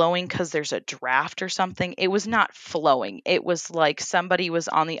 like, blowing because there's a draft or something, it was not flowing. It was like somebody was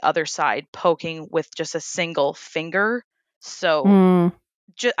on the other side poking with just a single finger. So Mm,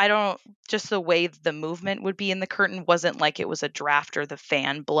 I don't just the way the movement would be in the curtain wasn't like it was a draft or the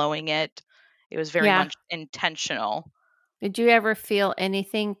fan blowing it. It was very yeah. much intentional. Did you ever feel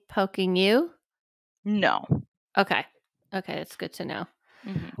anything poking you? No. Okay. Okay, that's good to know.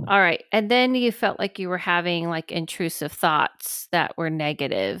 Mhm. All right. And then you felt like you were having like intrusive thoughts that were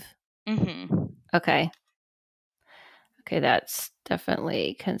negative. Mhm. Okay. Okay, that's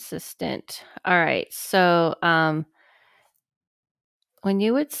definitely consistent. All right. So, when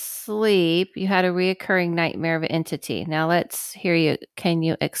you would sleep, you had a reoccurring nightmare of an entity. Now let's hear you. Can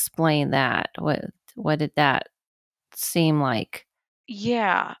you explain that? What did that seem like?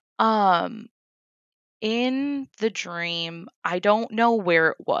 Yeah. In the dream, I don't know where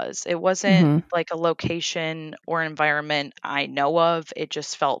it was. It wasn't Mhm. like a location or environment I know of. It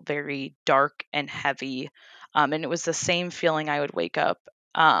just felt very dark and heavy. And it was the same feeling I would wake up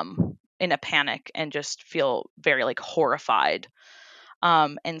in a panic and just feel very like horrified.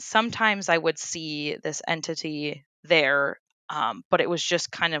 And sometimes I would see this entity there, but it was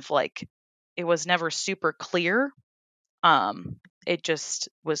just kind of like it was never super clear. It just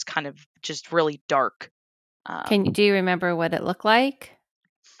was kind of just really dark. Do you remember what it looked like?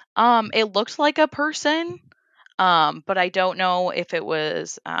 It looked like a person, but I don't know if it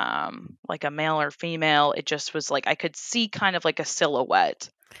was like a male or female. It just was like I could see kind of like a silhouette.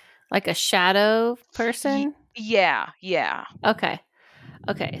 Like a shadow person? Yeah, yeah. Okay.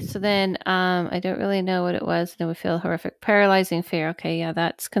 Okay. So then I don't really know what it was. And we feel horrific, paralyzing fear. Okay, yeah,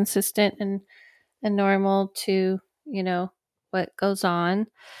 that's consistent and normal to, you know, what goes on.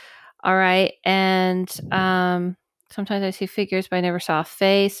 All right. And sometimes I see figures, but I never saw a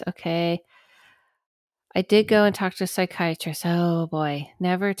face. Okay. I did go and talk to a psychiatrist. Oh boy.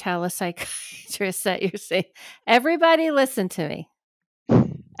 Never tell a psychiatrist that you're saying. Everybody listen to me.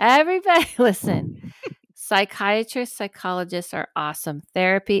 Everybody listen. Psychiatrists, psychologists are awesome.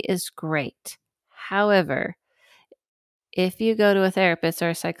 Therapy is great. However, if you go to a therapist or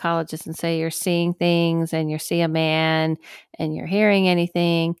a psychologist and say you're seeing things and you see a man and you're hearing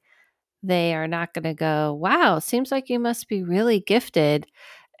anything, they are not going to go, wow, seems like you must be really gifted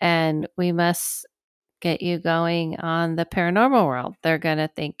and we must get you going on the paranormal world. They're going to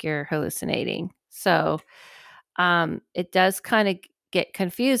think you're hallucinating. So it does kind of get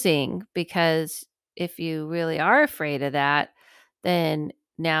confusing because if you really are afraid of that, then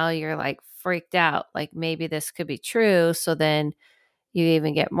now you're like freaked out. Like maybe this could be true. So then you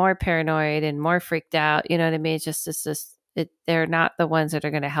even get more paranoid and more freaked out. You know what I mean? It's just they're not the ones that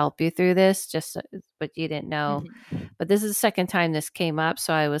are going to help you through this. But you didn't know. Mhm. But this is the second time this came up,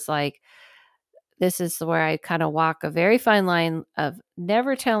 so I was like, this is where I kind of walk a very fine line of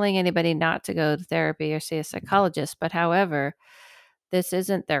never telling anybody not to go to therapy or see a psychologist. But however, this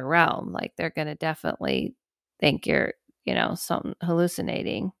isn't their realm. Like they're going to definitely think you're, something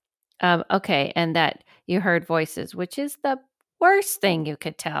hallucinating. Okay. And that you heard voices, which is the worst thing you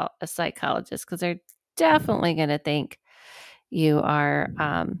could tell a psychologist because they're definitely going to think you are,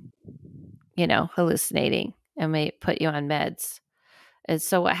 hallucinating and may put you on meds. And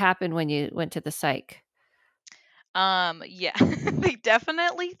so what happened when you went to the psych? Yeah. They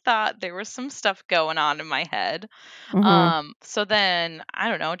definitely thought there was some stuff going on in my head. Mm-hmm. So then I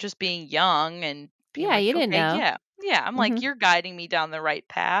don't know, just being young and being Yeah, like, you didn't okay, know. yeah, yeah. I'm Mm-hmm. like, you're guiding me down the right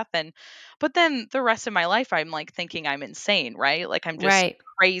path. But then the rest of my life, I'm like thinking I'm insane, right? Like I'm just Right.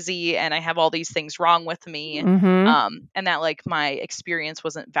 crazy and I have all these things wrong with me. Mm-hmm. And that like my experience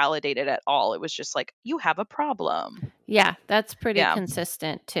wasn't validated at all. It was just like, you have a problem. Yeah, that's pretty Yeah.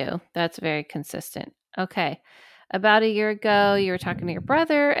 consistent too. That's very consistent. Okay. about a year ago, you were talking to your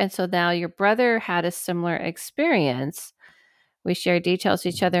brother, and so now your brother had a similar experience. We shared details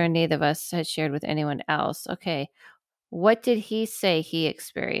with each other, and neither of us had shared with anyone else. Okay. What did he say he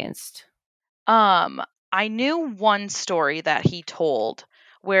experienced? Um, I knew one story that he told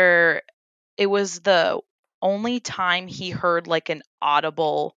where it was the only time he heard like an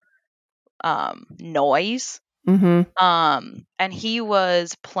audible noise. Mm-hmm. And he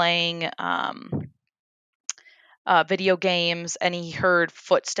was playing video games, and he heard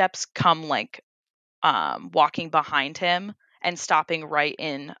footsteps come like walking behind him and stopping right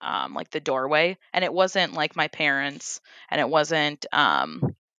in like the doorway. And it wasn't like my parents, and it wasn't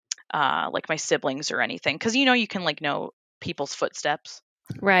like my siblings or anything, because you can like know people's footsteps.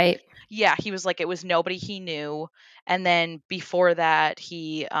 Right. Yeah, he was like, it was nobody he knew. And then before that,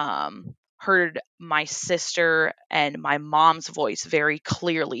 he heard my sister and my mom's voice very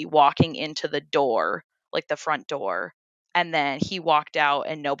clearly walking into the door, like the front door. And then he walked out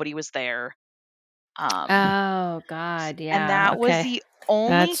and nobody was there. Um Oh, God. and Yeah. that was Okay. the only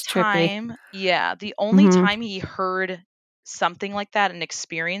That's trippy. time, yeah, the only Mm-hmm. time he heard something like that and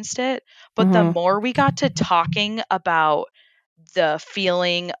experienced it. But the Mm-hmm. more we got to talking about the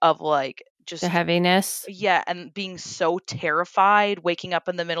feeling of like The just, heaviness. yeah, and being so terrified, waking up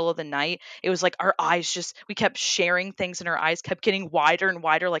in the middle of the night, it was like our eyes just, we kept sharing things and our eyes kept getting wider and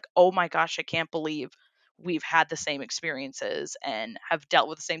wider, like, oh my gosh, I can't believe we've had the same experiences and have dealt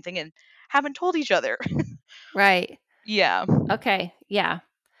with the same thing and haven't told each other. Right. Yeah. Okay. Yeah.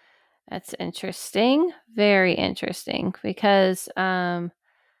 That's interesting. Very interesting because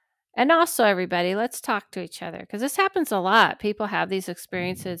and also everybody, let's talk to each other because this happens a lot. People have these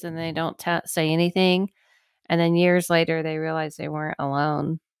experiences and they don't say anything, and then years later they realize they weren't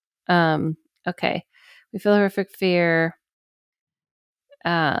alone. Okay. We feel horrific fear.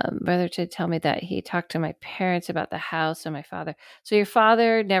 Brother did tell me that he talked to my parents about the house and my father. So your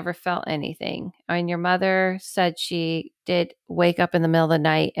father never felt anything. I mean, your mother said she did wake up in the middle of the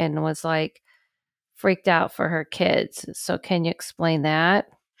night and was like freaked out for her kids. So can you explain that?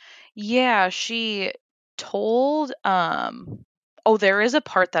 Yeah, she told oh, there is a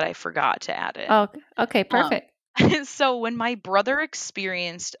part that I forgot to add in. Oh, okay, Um perfect. so when my brother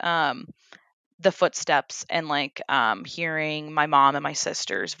experienced the footsteps and like hearing my mom and my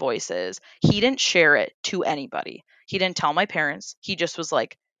sister's voices, he didn't share it to anybody. He didn't tell my parents. He just was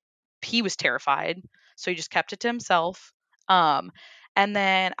like, he was terrified, so he just kept it to himself. Um, and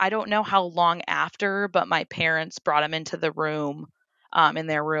then I don't know how long after, but my parents brought him into the room, in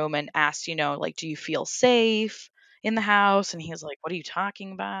their room, and asked, like, do you feel safe in the house? And he was like, what are you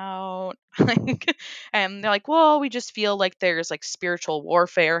talking about? Like, and they're like, well, we just feel like there's like spiritual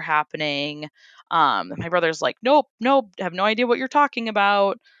warfare happening. And my brother's like, nope, nope, have no idea what you're talking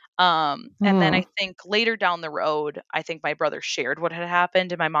about. And then Hmm. I think later down the road, I think my brother shared what had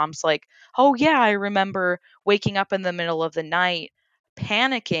happened, and my mom's like, "Oh yeah, I remember waking up in the middle of the night,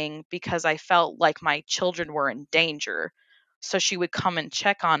 panicking because I felt like my children were in danger." So she would come and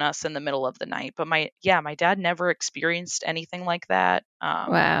check on us in the middle of the night. But my dad never experienced anything like that.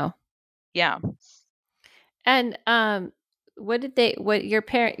 Wow. Yeah. And what your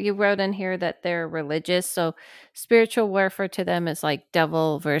parent you wrote in here that they're religious, so spiritual warfare to them is like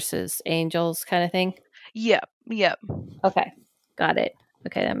devil versus angels kind of thing. Yep. Yep. Okay. Got it.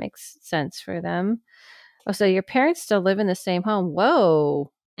 Okay, that makes sense for them. Oh, so your parents still live in the same home.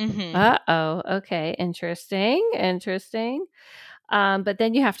 Whoa. Mhm. Uh-oh. Okay, interesting. Interesting. But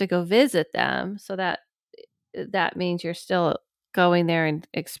then you have to go visit them. So that means you're still going there and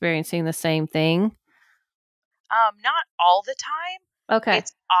experiencing the same thing. Not all the time. Okay.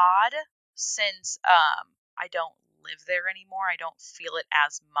 It's odd since I don't live there anymore. I don't feel it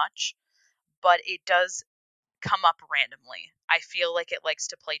as much, but it does come up randomly. I feel like it likes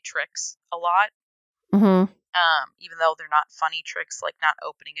to play tricks a lot. Mhm. Even though they're not funny tricks, like not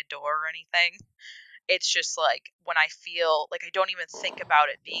opening a door or anything. It's just like when I feel like I don't even think about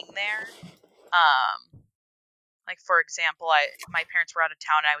it being there. Like for example, I my parents were out of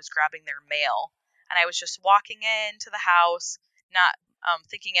town and I was grabbing their mail, and I was just walking into the house, not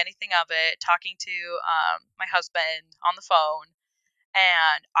thinking anything of it, talking to my husband on the phone,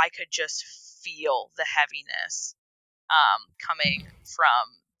 and I could just feel the heaviness coming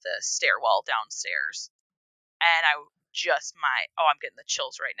from the stairwell downstairs. And I just my oh, I'm getting the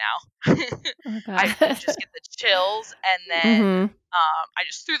chills right now. Oh I would god. just get the chills, and then Mhm. I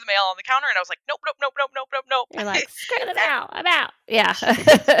just threw the mail on the counter, and I was like, nope, nope, nope, nope, nope, nope, nope. You're like, "Screw them And out. I'm out." Yeah.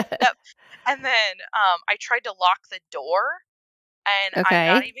 yep. And then I tried to lock the door, and I'm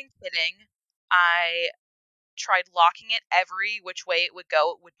not Okay. even kidding. I tried locking it every which way it would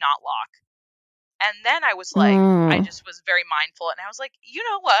go. It would not lock. And then I was like, I Mm. just was very mindful, and I was like, you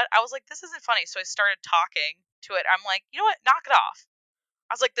know what? I was like, this isn't funny. So I started talking to it. I'm like, you know what? Knock it off.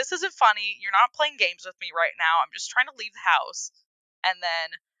 I was like, this isn't funny. You're not playing games with me right now. I'm just trying to leave the house. And then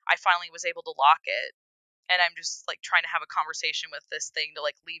I finally was able to lock it. And I'm just like trying to have a conversation with this thing to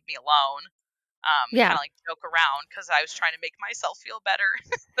like leave me alone. And kind Yeah. of like joke around because I was trying to make myself feel better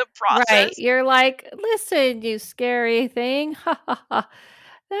the Right. process. You're like, listen, you scary thing. Ha ha ha.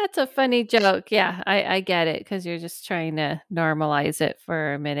 That's a funny joke. Yeah, I get it because you're just trying to normalize it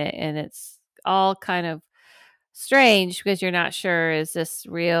for a minute and it's all kind of strange because you're not sure is this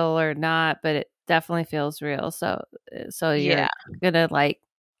real or not, but it definitely feels real. So you're Yeah. gonna like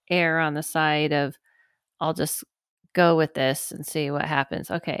err on the side of I'll just go with this and see what happens.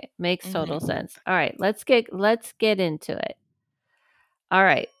 Okay, makes total Hmm. sense. All right, let's get into it. All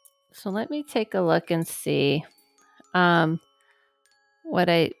right. So let me take a look and see um what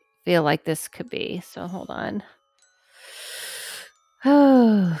I feel like this could be. So hold on.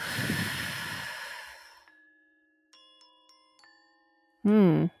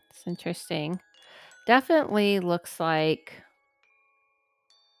 It's interesting. Definitely looks like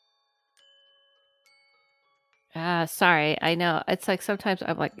sorry, I know. It's like sometimes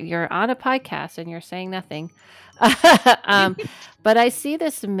I'm like, you're on a podcast and you're saying nothing. um, but I see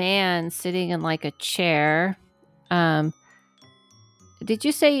this man sitting in like a chair. Um, did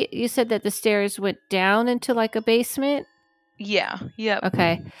you say you said that the stairs went down into like a basement? Yeah. Yep.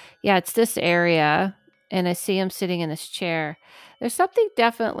 Okay. Yeah, it's this area. And I see him sitting in this chair. There's something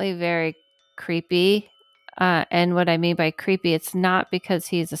definitely very creepy. And what I mean by creepy, it's not because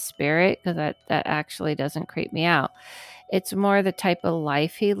he's a spirit, because that actually doesn't creep me out. It's more the type of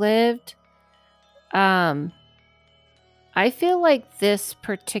life he lived. Um, I feel like this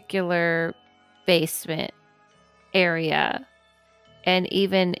particular basement area, and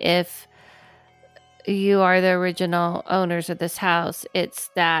even if you are the original owners of this house, it's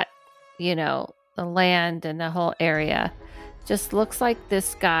that, the land and the whole area just looks like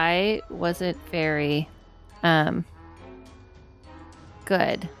this guy wasn't very um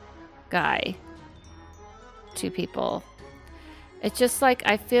good guy to people. It's just like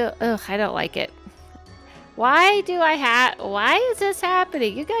I feel I don't like it. Why is this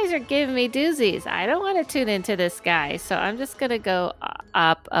happening? You guys are giving me doozies. I don't want to tune into this guy. So I'm just going to go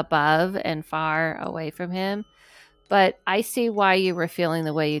up above and far away from him. But I see why you were feeling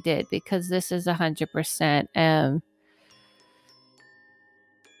the way you did because this is 100%.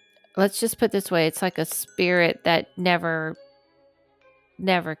 Let's just put this way. It's like a spirit that never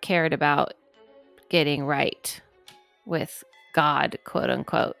cared about getting right with God, quote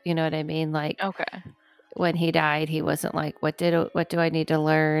unquote. You know what I mean? Like Okay. when he died, he wasn't like, what do I need to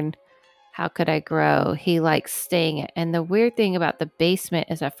learn? How could I grow? He likes staying. And the weird thing about the basement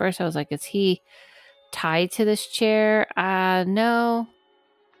is at first I was like, is he tied to this chair? No.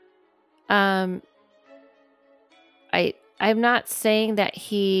 Um, I'm not saying that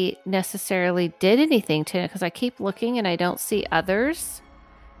he necessarily did anything to it because I keep looking and I don't see others.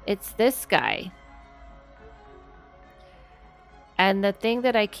 It's this guy. And the thing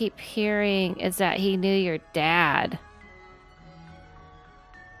that I keep hearing is that he knew your dad.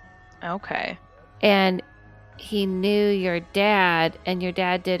 Okay. And he knew your dad and your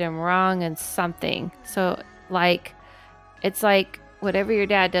dad did him wrong in something. So like it's like whatever your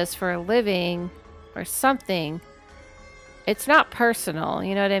dad does for a living or something, it's not personal.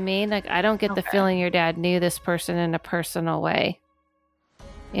 You know what I mean? Like I don't get the Okay. feeling your dad knew this person in a personal way.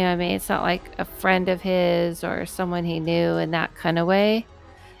 You know what I mean? It's not like a friend of his or someone he knew in that kind of way.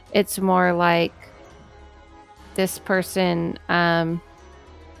 It's more like this person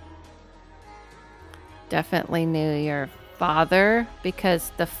definitely knew your father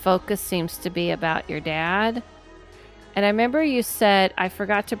because the focus seems to be about your dad. And I remember you said, I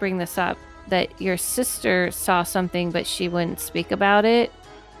forgot to bring this up, that your sister saw something, but she wouldn't speak about it,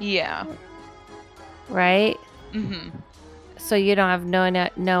 Yeah. right? Mhm. So you don't have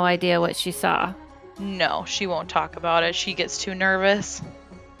no idea what she saw. No, she won't talk about it. She gets too nervous.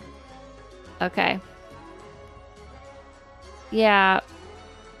 Okay. Yeah.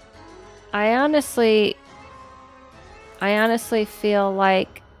 I honestly feel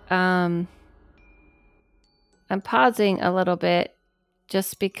like I'm pausing a little bit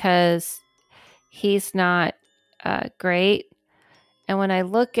just because he's not great. And when I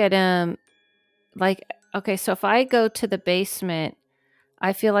look at him, like, okay, so if I go to the basement,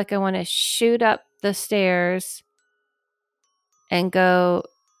 I feel like I want to shoot up the stairs and go,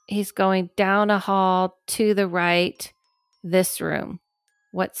 he's going down a hall to the right, this room.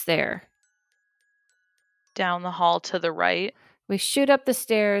 What's there? Down the hall to the right. We shoot up the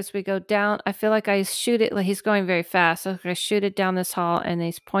stairs. We go down. I feel like I shoot it. Like he's going very fast. So I shoot it down this hall, and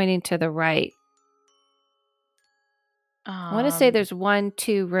he's pointing to the right. I want to say there's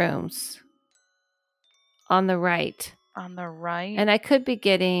 2 rooms on the right. On the right? And I could be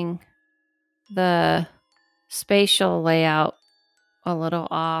getting the spatial layout a little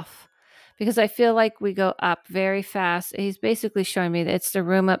off because I feel like we go up very fast. He's basically showing me that it's the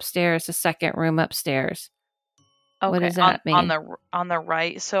room upstairs, the second room upstairs. Okay. What does that mean? On the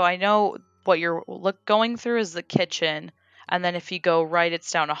right. So I know what you're going through is the kitchen, and then if you go right, it's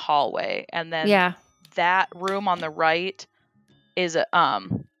down a hallway, and then that room on the right is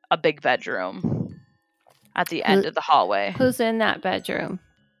a big bedroom at the end of the hallway. Who's in that bedroom?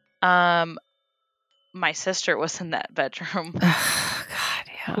 My sister was in that bedroom. Oh, God,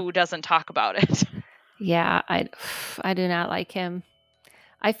 yeah. Who doesn't talk about it? Yeah, I do not like him.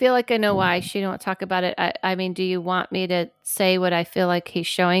 I feel like I know why she don't talk about it. I mean, do you want me to say what I feel like he's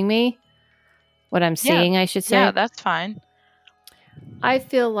showing me? What I'm seeing, I should say? Yeah, that's fine. I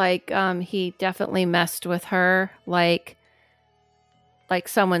feel like he definitely messed with her, like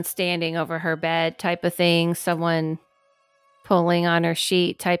someone standing over her bed type of thing, someone pulling on her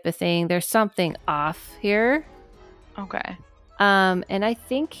sheet type of thing. There's something off here. Okay. And I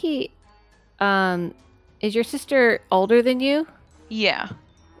think he is your sister older than you? Yeah.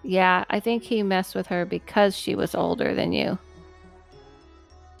 Yeah, I think he messed with her because she was older than you.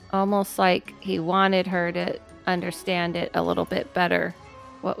 Almost like he wanted her to understand it a little bit better,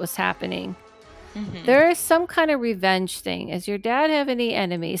 what was happening. Mm-hmm. There is some kind of revenge thing. Does your dad have any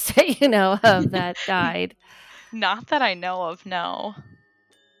enemies that you know of that died? Not that I know of, no.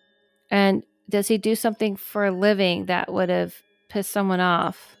 And does he do something for a living that would have pissed someone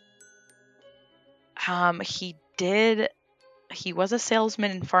off? He did. He was a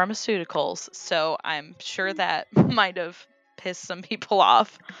salesman in pharmaceuticals, so I'm sure that might have pissed some people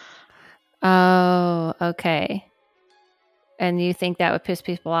off. Oh, okay. And you think that would piss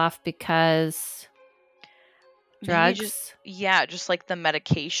people off because drugs? Just like the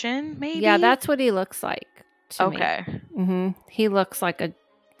medication, maybe? Yeah, that's what he looks like to me. Okay. Mm-hmm. He looks like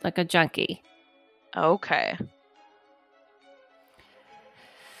a junkie. Okay.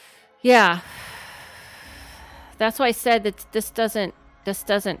 Yeah. That's why I said that this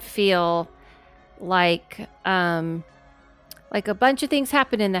doesn't feel like a bunch of things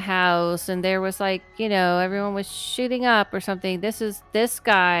happened in the house and there was everyone was shooting up or something. This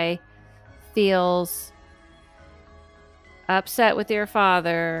guy feels upset with your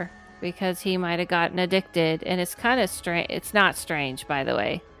father because he might have gotten addicted, and it's kind of strange. It's not strange, by the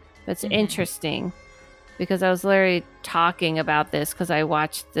way, but it's interesting because I was literally talking about this because I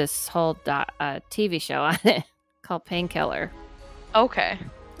watched this whole TV show on it called Painkiller. Okay.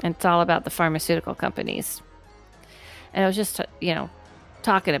 And it's all about the pharmaceutical companies. And I was just,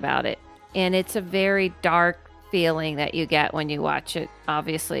 talking about it. And it's a very dark feeling that you get when you watch it,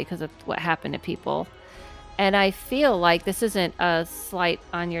 obviously, because of what happened to people. And I feel like this isn't a slight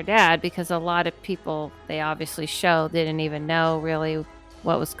on your dad because a lot of people, they obviously didn't even know really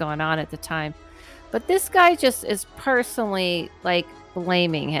what was going on at the time. But this guy just is personally,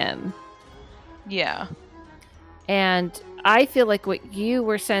 blaming him. Yeah. And I feel like what you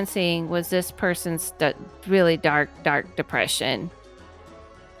were sensing was this person's really dark depression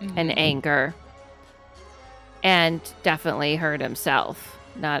and anger, and definitely hurt himself.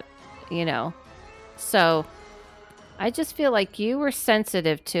 Not, So I just feel like you were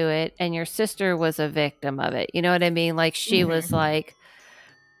sensitive to it and your sister was a victim of it. You know what I mean? Like she was like,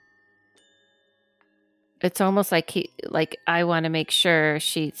 it's almost like I want to make sure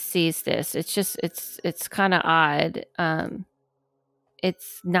she sees this. It's just, it's kind of odd.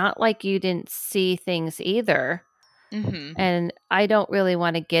 It's not like you didn't see things either. Mm-hmm. And I don't really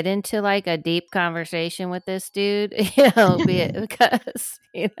want to get into a deep conversation with this dude, because,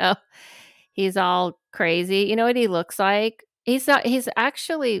 he's all crazy. You know what he looks like? He's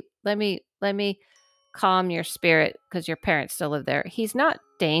actually, let me calm your spirit because your parents still live there. He's not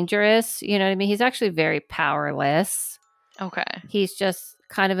dangerous. You know what I mean? He's actually very powerless. Okay. He's just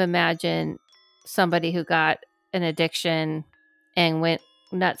kind of imagine somebody who got an addiction and went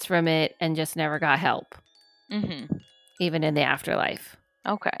nuts from it and just never got help. Mm-hmm. Even in the afterlife.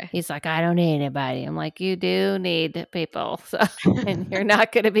 Okay. He's like, I don't need anybody. I'm like, you do need people. So, and you're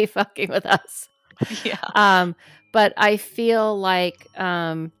not going to be fucking with us. Yeah. But I feel like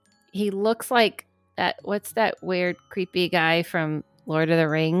he looks like what's that weird, creepy guy from Lord of the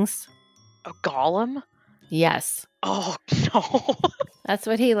Rings? A Gollum? Yes. Oh, no. That's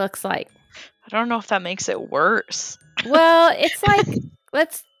what he looks like. I don't know if that makes it worse. Well, it's like,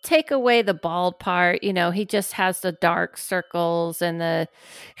 take away the bald part, he just has the dark circles and the,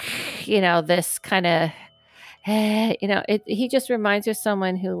 this kind of, he just reminds you of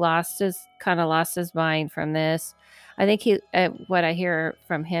someone who lost his mind from this. I think what I hear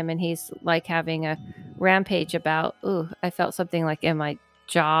from him, and he's like having a rampage about, I felt something like in my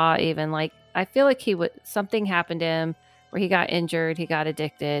jaw, even like, I feel like something happened to him where he got injured, he got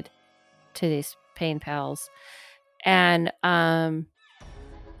addicted to these pain pills. And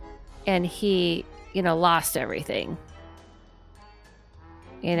he, lost everything.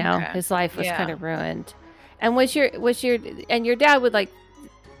 Okay. His life was kind of ruined. And and your dad would like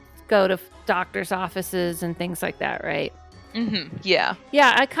go to doctor's offices and things like that, right? Mm-hmm. Yeah.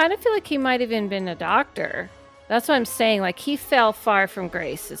 Yeah, I kind of feel like he might have even been a doctor. That's what I'm saying. Like, he fell far from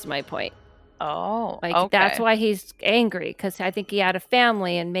grace is my point. Oh, like, okay. That's why he's angry, because I think he had a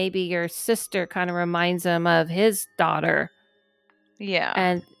family, and maybe your sister kind of reminds him of his daughter. Yeah.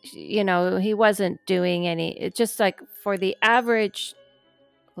 And, he wasn't doing it's just like for the average,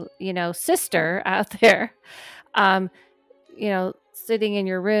 sister out there, sitting in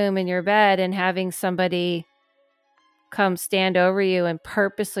your room, in your bed, and having somebody come stand over you and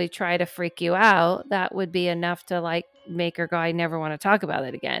purposely try to freak you out, that would be enough to like make her go, I never want to talk about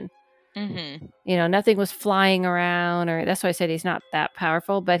it again. Mm-hmm. Nothing was flying around, or that's why I said he's not that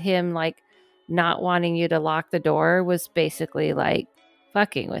powerful, but him like not wanting you to lock the door was basically like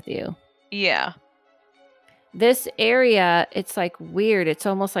fucking with you. Yeah. This area, it's like weird. It's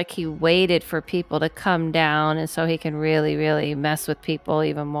almost like he waited for people to come down, and so he can really, really mess with people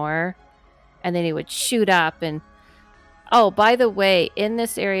even more. And then he would shoot up. And oh, by the way, in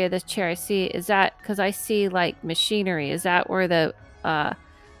this area, this chair I see, is that because I see like machinery? Is that where the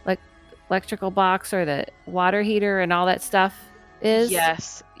like electrical box or the water heater and all that stuff is?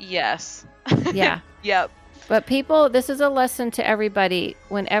 Yes. Yeah. Yep. But people, this is a lesson to everybody.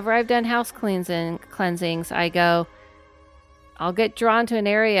 Whenever I've done house cleansings, I go, I'll get drawn to an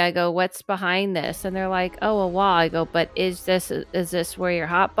area. I go, what's behind this? And they're like, oh, a wall. I go, but is this where your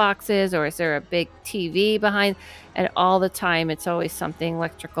hot box is? Or is there a big TV behind? And all the time, it's always something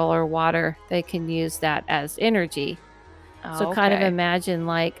electrical or water. They can use that as energy. So kind of imagine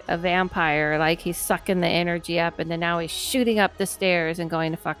like a vampire, like he's sucking the energy up, and then now he's shooting up the stairs and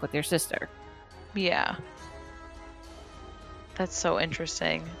going to fuck with your sister. Yeah. That's so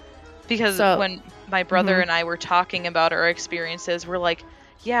interesting. Because when my brother and I were talking about our experiences, we're like,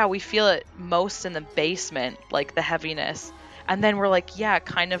 yeah, we feel it most in the basement, like the heaviness. And then we're like, yeah,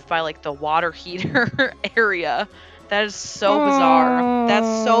 kind of by like the water heater area. That is so bizarre.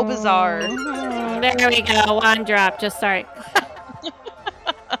 That's so bizarre. There we go. One drop. Just sorry.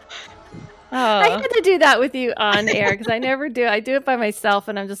 I had to do that with you on air because I never do. I do it by myself,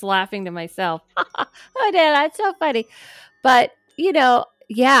 and I'm just laughing to myself. Oh, Dad, that's so funny. But,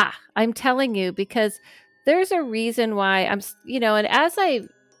 yeah, I'm telling you, because there's a reason why I'm, and as I,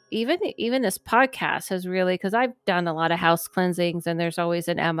 even this podcast has really, because I've done a lot of house cleansings and there's always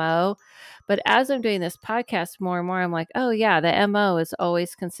an MO. But as I'm doing this podcast more and more, I'm like, oh, yeah, the MO is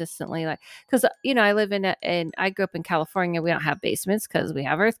always consistently like, because, I live I grew up in California. We don't have basements because we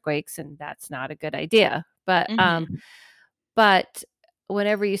have earthquakes, and that's not a good idea. But, but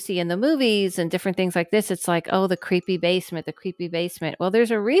whenever you see in the movies and different things like this, it's like, oh, the creepy basement. Well,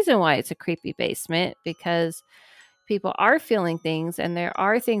 there's a reason why it's a creepy basement, because people are feeling things, and there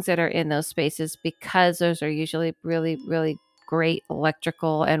are things that are in those spaces, because those are usually really, really great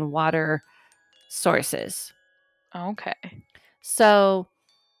electrical and water sources. Okay. So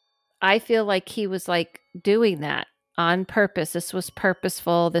I feel like he was like doing that on purpose. This was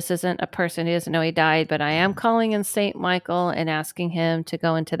purposeful. This isn't a person who doesn't know he died, but I am calling in Saint Michael and asking him to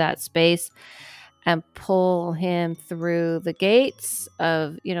go into that space and pull him through the gates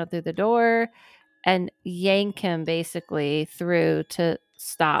of, through the door, and yank him basically through to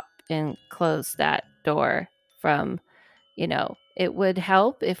stop and close that door from, it would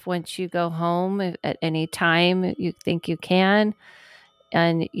help if once you go home at any time you think you can,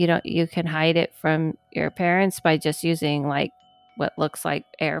 and you can hide it from your parents by just using like what looks like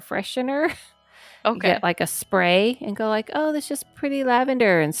air freshener. Okay. You get like a spray and go like, oh, this is just pretty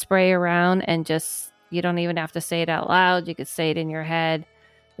lavender, and spray around, and just, you don't even have to say it out loud. You could say it in your head.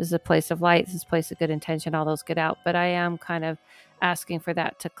 This is a place of light. This is a place of good intention. All those get out. But I am kind of asking for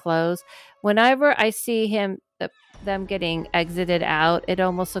that to close. Whenever I see them getting exited out, it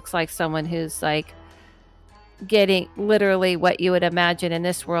almost looks like someone who's like getting literally what you would imagine in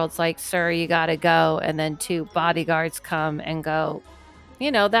this world. It's like, sir, you got to go. And then 2 bodyguards come and go.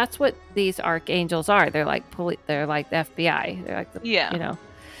 That's what these archangels are. They're like they're like the FBI. They're like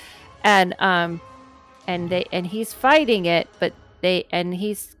and he's fighting it, but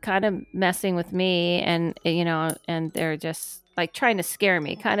he's kind of messing with me, and and they're just like trying to scare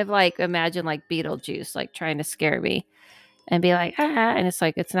me, kind of like imagine like Beetlejuice, like trying to scare me and be like, and it's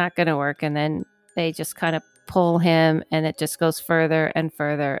like it's not going to work, and then they just kind of pull him, and it just goes further and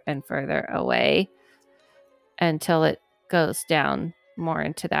further and further away until it goes down more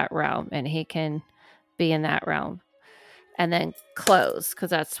into that realm, and he can be in that realm and then close, because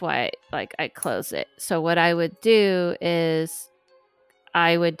that's why like I close it. So what I would do is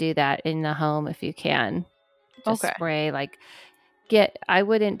I would do that in the home if you can. Just Okay. spray like I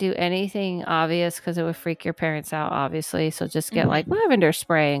wouldn't do anything obvious because it would freak your parents out, obviously. So just get like Mm-hmm. lavender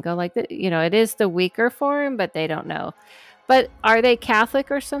spray and go like, it is the weaker form, but they don't know. But are they Catholic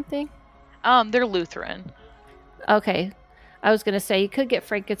or something? They're Lutheran. Okay. I was going to say you could get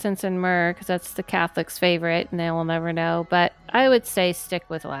frankincense and myrrh because that's the Catholic's favorite and they will never know. But I would say stick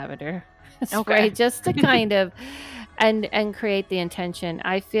with lavender spray Okay. just to kind of and create the intention.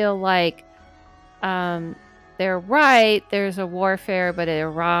 I feel like they're right. There's a warfare, but they're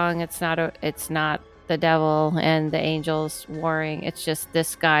wrong. It's not the devil and the angels warring. It's just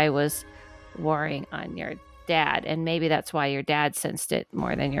this guy was warring on your dad, and maybe that's why your dad sensed it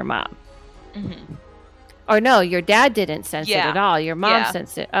more than your mom. Mm-hmm. Or no, your dad didn't sense it at all. Your mom Yeah.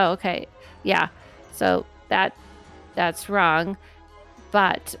 sensed it. Oh, okay. Yeah. So that's wrong.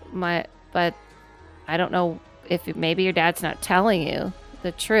 But I don't know if maybe your dad's not telling you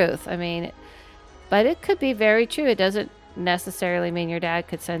the truth. I mean, but it could be very true. It doesn't necessarily mean your dad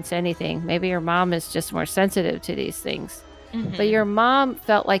could sense anything. Maybe your mom is just more sensitive to these things. Mm-hmm. But your mom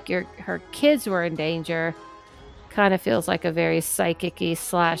felt like her kids were in danger. Kind of feels like a very psychic-y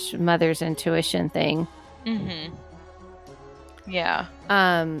 / mother's intuition thing. Mm-hmm. Yeah.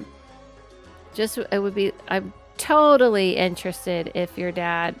 Just it would be. I'm totally interested if your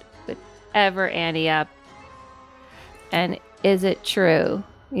dad would ever ante up. And is it true?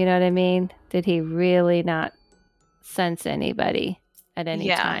 You know what I mean? Did he really not sense anybody at any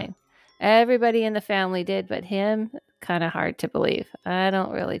time? Everybody in the family did, but him, kind of hard to believe. I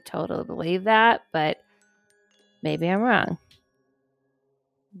don't really totally believe that, but maybe I'm wrong.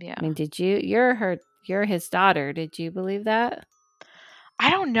 Yeah. I mean, you're his daughter. Did you believe that? I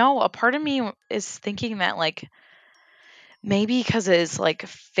don't know. A part of me is thinking that like maybe because his like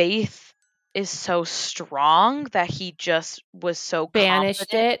faith is so strong that he just was so Banished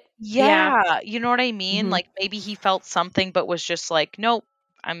confident. it. Yeah. Yeah, you know what I mean? Mm-hmm. Like maybe he felt something but was just like, "Nope,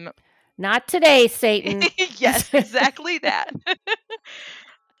 I'm." Not today, Satan. Yes, exactly that.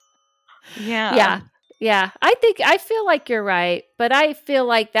 Yeah. Yeah. Yeah. I feel like you're right, but I feel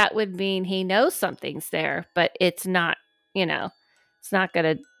like that would mean he knows something's there, but it's not, it's not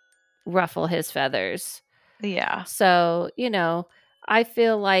going to ruffle his feathers. Yeah. So, I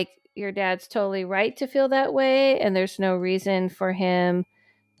feel like your dad's totally right to feel that way, and there's no reason for him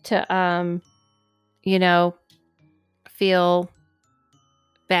to, feel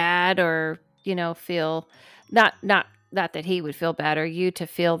bad or, feel not that he would feel bad or you to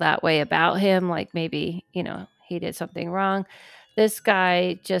feel that way about him. Like maybe, he did something wrong. This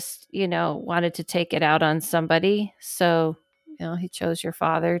guy just, wanted to take it out on somebody. So, he chose your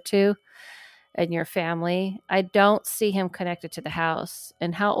father too and your family. I don't see him connected to the house.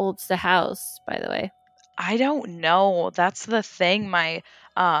 And how old's the house, by the way? I don't know. That's the thing. My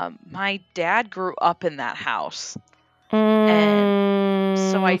dad grew up in that house. And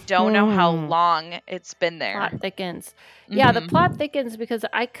so I don't know how long it's been there. Plot thickens. Yeah, the plot thickens because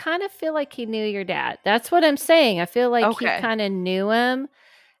I kind of feel like he knew your dad. That's what I'm saying. I feel like he kind of knew him,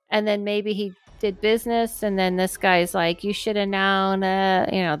 and then maybe he did business, and then this guy's like, you should have known,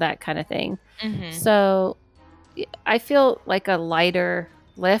 that kind of thing. Mm-hmm. So I feel like a lighter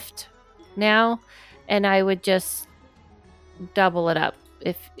lift now, and I would just double it up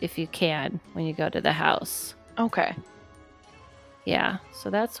if you can when you go to the house. Okay. Yeah,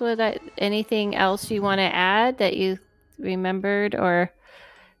 so that's what anything else you want to add that you remembered or?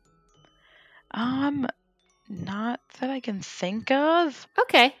 Not that I can think of.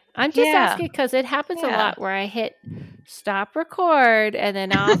 Okay, I'm just asking because it happens a lot where I hit stop record and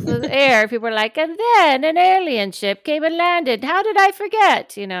then off of the air. People are like, and then an alien ship came and landed. How did I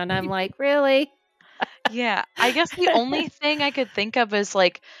forget? And I'm like, really? Yeah, I guess the only thing I could think of is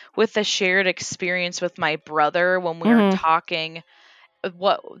like with the shared experience with my brother when we were talking.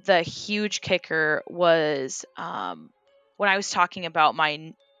 What the huge kicker was when I was talking about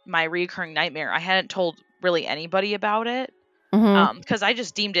my recurring nightmare. I hadn't told really anybody about it because I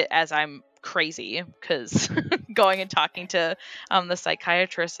just deemed it as I'm crazy because going and talking to the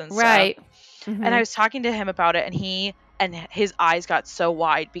psychiatrist and stuff. And I was talking to him about it, and his eyes got so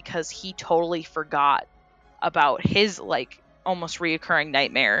wide because he totally forgot about his like almost reoccurring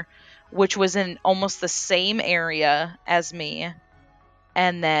nightmare, which was in almost the same area as me,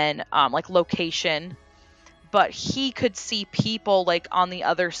 and then like location, but he could see people like on the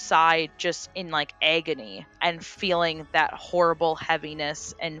other side just in like agony and feeling that horrible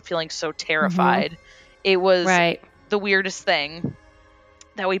heaviness and feeling so Mm-hmm. terrified. It was Right. the weirdest thing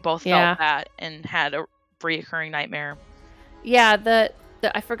that we both felt Yeah. that and had a reoccurring nightmare. Yeah, the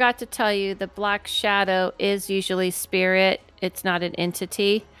I forgot to tell you, the black shadow is usually spirit. It's not an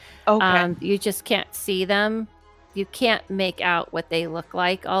entity. Okay. You just can't see them. You can't make out what they look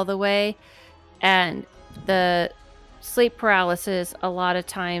like all the way. And the sleep paralysis, a lot of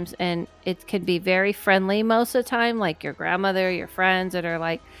times, and it can be very friendly most of the time, like your grandmother, your friends that are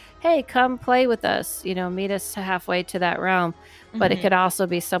like, hey, come play with us, meet us halfway to that realm. But it Mhm. could also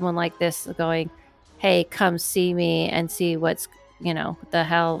be someone like this going, hey, come see me and see what's, what the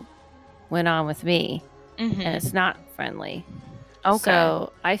hell went on with me. And it's Mhm. not friendly. Okay.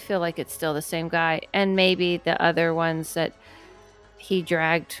 So I feel like it's still the same guy. And maybe the other ones that he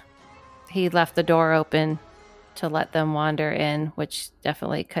dragged, he left the door open to let them wander in, which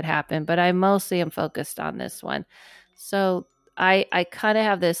definitely could happen. But I mostly am focused on this one. So I kind of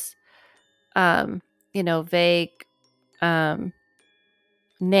have this, vague um,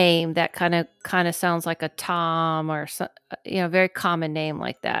 name that kind of sounds like a Tom or very common name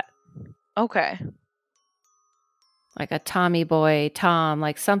like that, Okay. like a Tommy boy, Tom,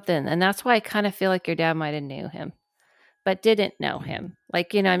 like something. And that's why I kind of feel like your dad might have knew him, but didn't know him.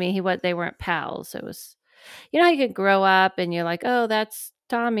 Like, I mean, they weren't pals. It was, how you can grow up and you're like, oh, that's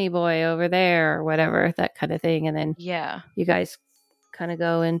Tommy boy over there or whatever, that kind of thing. And then Yeah. you guys kind of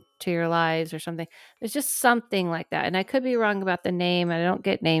go into your lives or something. There's just something like that. And I could be wrong about the name. I don't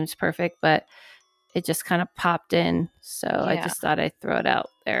get names perfect, but it just kind of popped in. So I Yeah. just thought I'd throw it out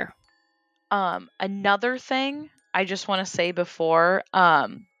there. Another thing I just want to say before,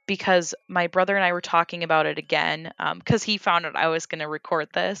 because my brother and I were talking about it again, because he found out I was going to record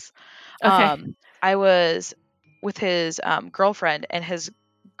this. Okay. I was with his girlfriend, and his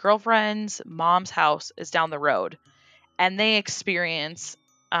girlfriend's mom's house is down the road, and they experience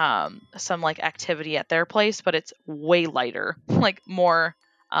some like activity at their place, but it's way lighter, like more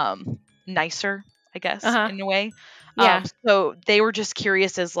nicer, I Uh guess, huh. in a way. Yeah. So they were just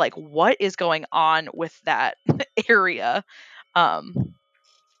curious as like what is going on with that area. Um,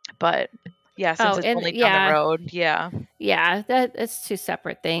 but yeah, since Oh, it's and only down the yeah. road, yeah. Yeah, it's two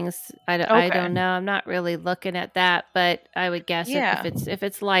separate things. I Okay. don't know. I'm not really looking at that, but I would guess if Yeah.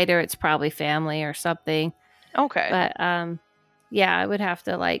 it's lighter, it's probably family or something. Okay. But yeah, I would have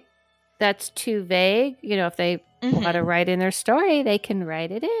to like that's too vague. If they want to Mhm. write in their story, they can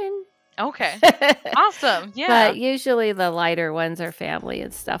write it in. Okay. Awesome. But Yeah. usually the lighter ones are family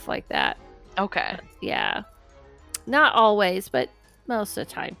and stuff like that. Okay. Yeah. Not always, but most of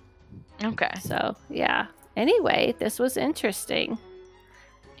the time. Okay. So, yeah. Anyway, this was interesting.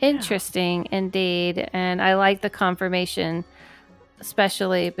 Yeah. Interesting indeed. And I like the confirmation,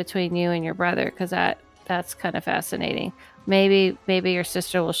 especially between you and your brother, because that's kind of fascinating. Maybe your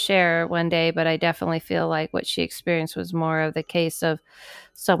sister will share one day, but I definitely feel like what she experienced was more of the case of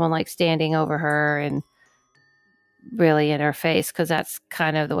someone like standing over her and really in her face, because that's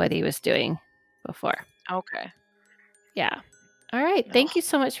kind of what he was doing before. Okay. Yeah. All right. Thank you Oh,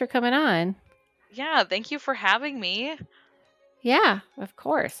 so much for coming on. yeah, thank you for having me. Yeah, of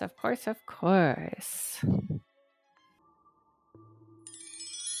course. Of course. Of course.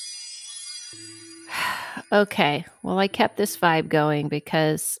 Okay. Well, I kept this vibe going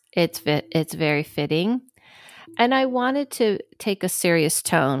because it's very fitting. And I wanted to take a serious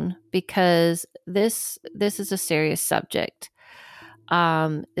tone because this is a serious subject.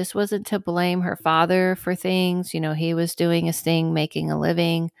 This wasn't to blame her father for things. He was doing his thing, making a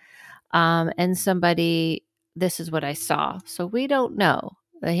living. And somebody, this is what I saw. So we don't know.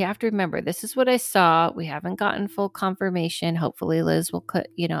 You have to remember, this is what I saw. We haven't gotten full confirmation. Hopefully, Liz will,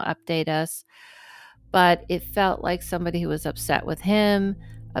 update us. But it felt like somebody who was upset with him,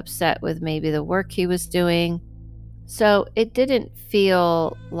 upset with maybe the work he was doing. So it didn't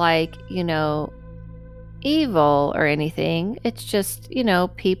feel like, evil or anything. It's just,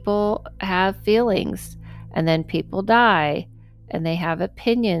 people have feelings and then people die and they have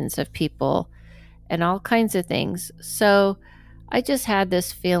opinions of people and all kinds of things. So I just had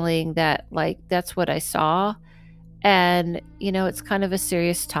this feeling that, like, that's what I saw. And, it's kind of a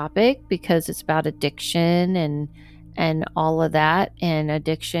serious topic because it's about addiction and all of that, and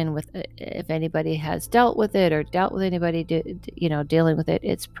addiction with if anybody has dealt with it or dealt with anybody dealing with it,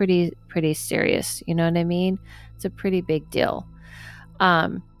 it's pretty serious. You know what I mean? It's a pretty big deal.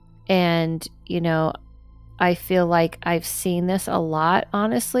 And I feel like I've seen this a lot,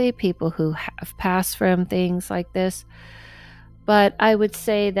 honestly, people who have passed from things like this. But I would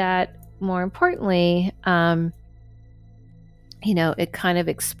say that more importantly, it kind of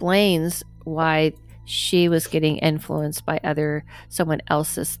explains why she was getting influenced by someone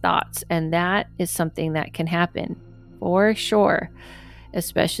else's thoughts. And that is something that can happen for sure,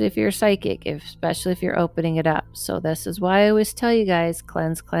 especially if you're psychic, especially if you're opening it up. So this is why I always tell you guys,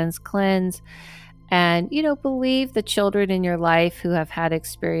 cleanse, cleanse, cleanse. And, believe the children in your life who have had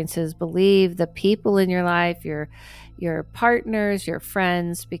experiences, believe the people in your life, your partners, your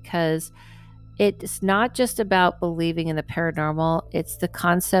friends, because it's not just about believing in the paranormal, it's the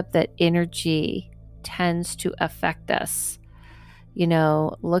concept that energy tends to affect us.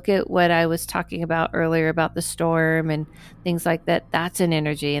 Look at what I was talking about earlier about the storm and things like that. That's an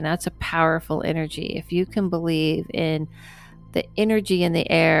energy, and that's a powerful energy. If you can believe in the energy in the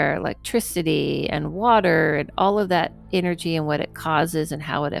air, electricity and water, and all of that energy and what it causes and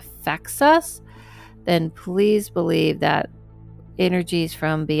how it affects us, then please believe that energies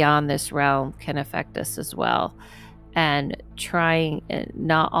from beyond this realm can affect us as well. And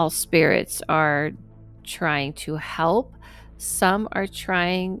not all spirits are trying to help. Some are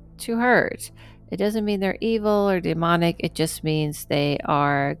trying to hurt. It doesn't mean they're evil or demonic. It just means they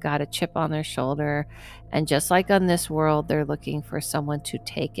got a chip on their shoulder. And just like on this world, they're looking for someone to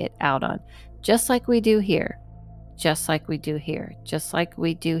take it out on. Just like we do here. Just like we do here. Just like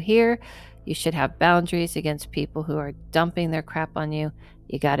we do here. You should have boundaries against people who are dumping their crap on you.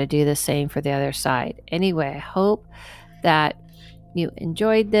 You got to do the same for the other side. Anyway, I hope that you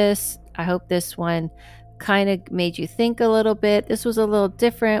enjoyed this. I hope this one kind of made you think a little bit. This was a little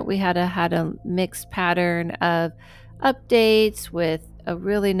different. We had a mixed pattern of updates with a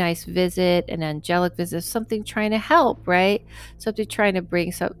really nice visit, an angelic visit, something trying to help, right? Something trying to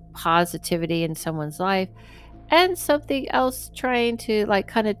bring some positivity in someone's life, and something else trying to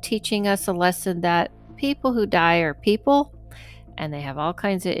kind of teaching us a lesson that people who die are people and they have all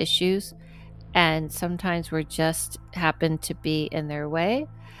kinds of issues. And sometimes we're just happen to be in their way.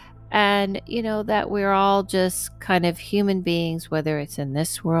 And, that we're all just kind of human beings, whether it's in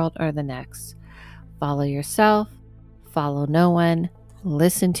this world or the next. Follow yourself, follow no one,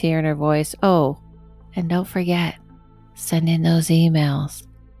 listen to your inner voice. Oh, and don't forget, send in those emails.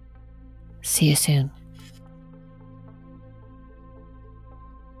 See you soon.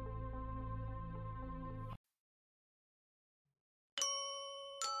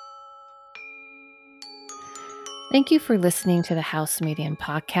 Thank you for listening to the House Medium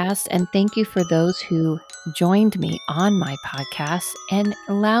podcast, and thank you for those who joined me on my podcast and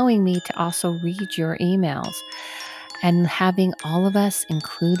allowing me to also read your emails and having all of us,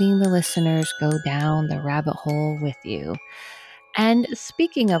 including the listeners, go down the rabbit hole with you. And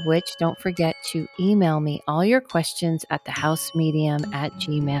speaking of which, don't forget to email me all your questions at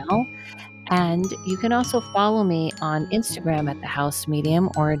thehousemedium@gmail.com. And you can also follow me on Instagram at The House Medium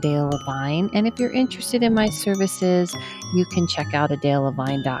or Adele Levine. And if you're interested in my services, you can check out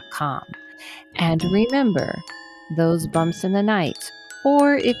adelelevine.com. And remember, those bumps in the night,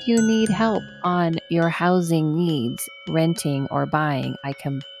 or if you need help on your housing needs, renting or buying, I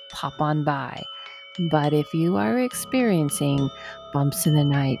can pop on by. But if you are experiencing bumps in the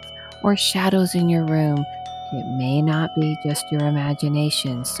night or shadows in your room, it may not be just your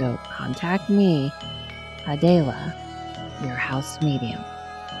imagination, so contact me, Adela, your house medium.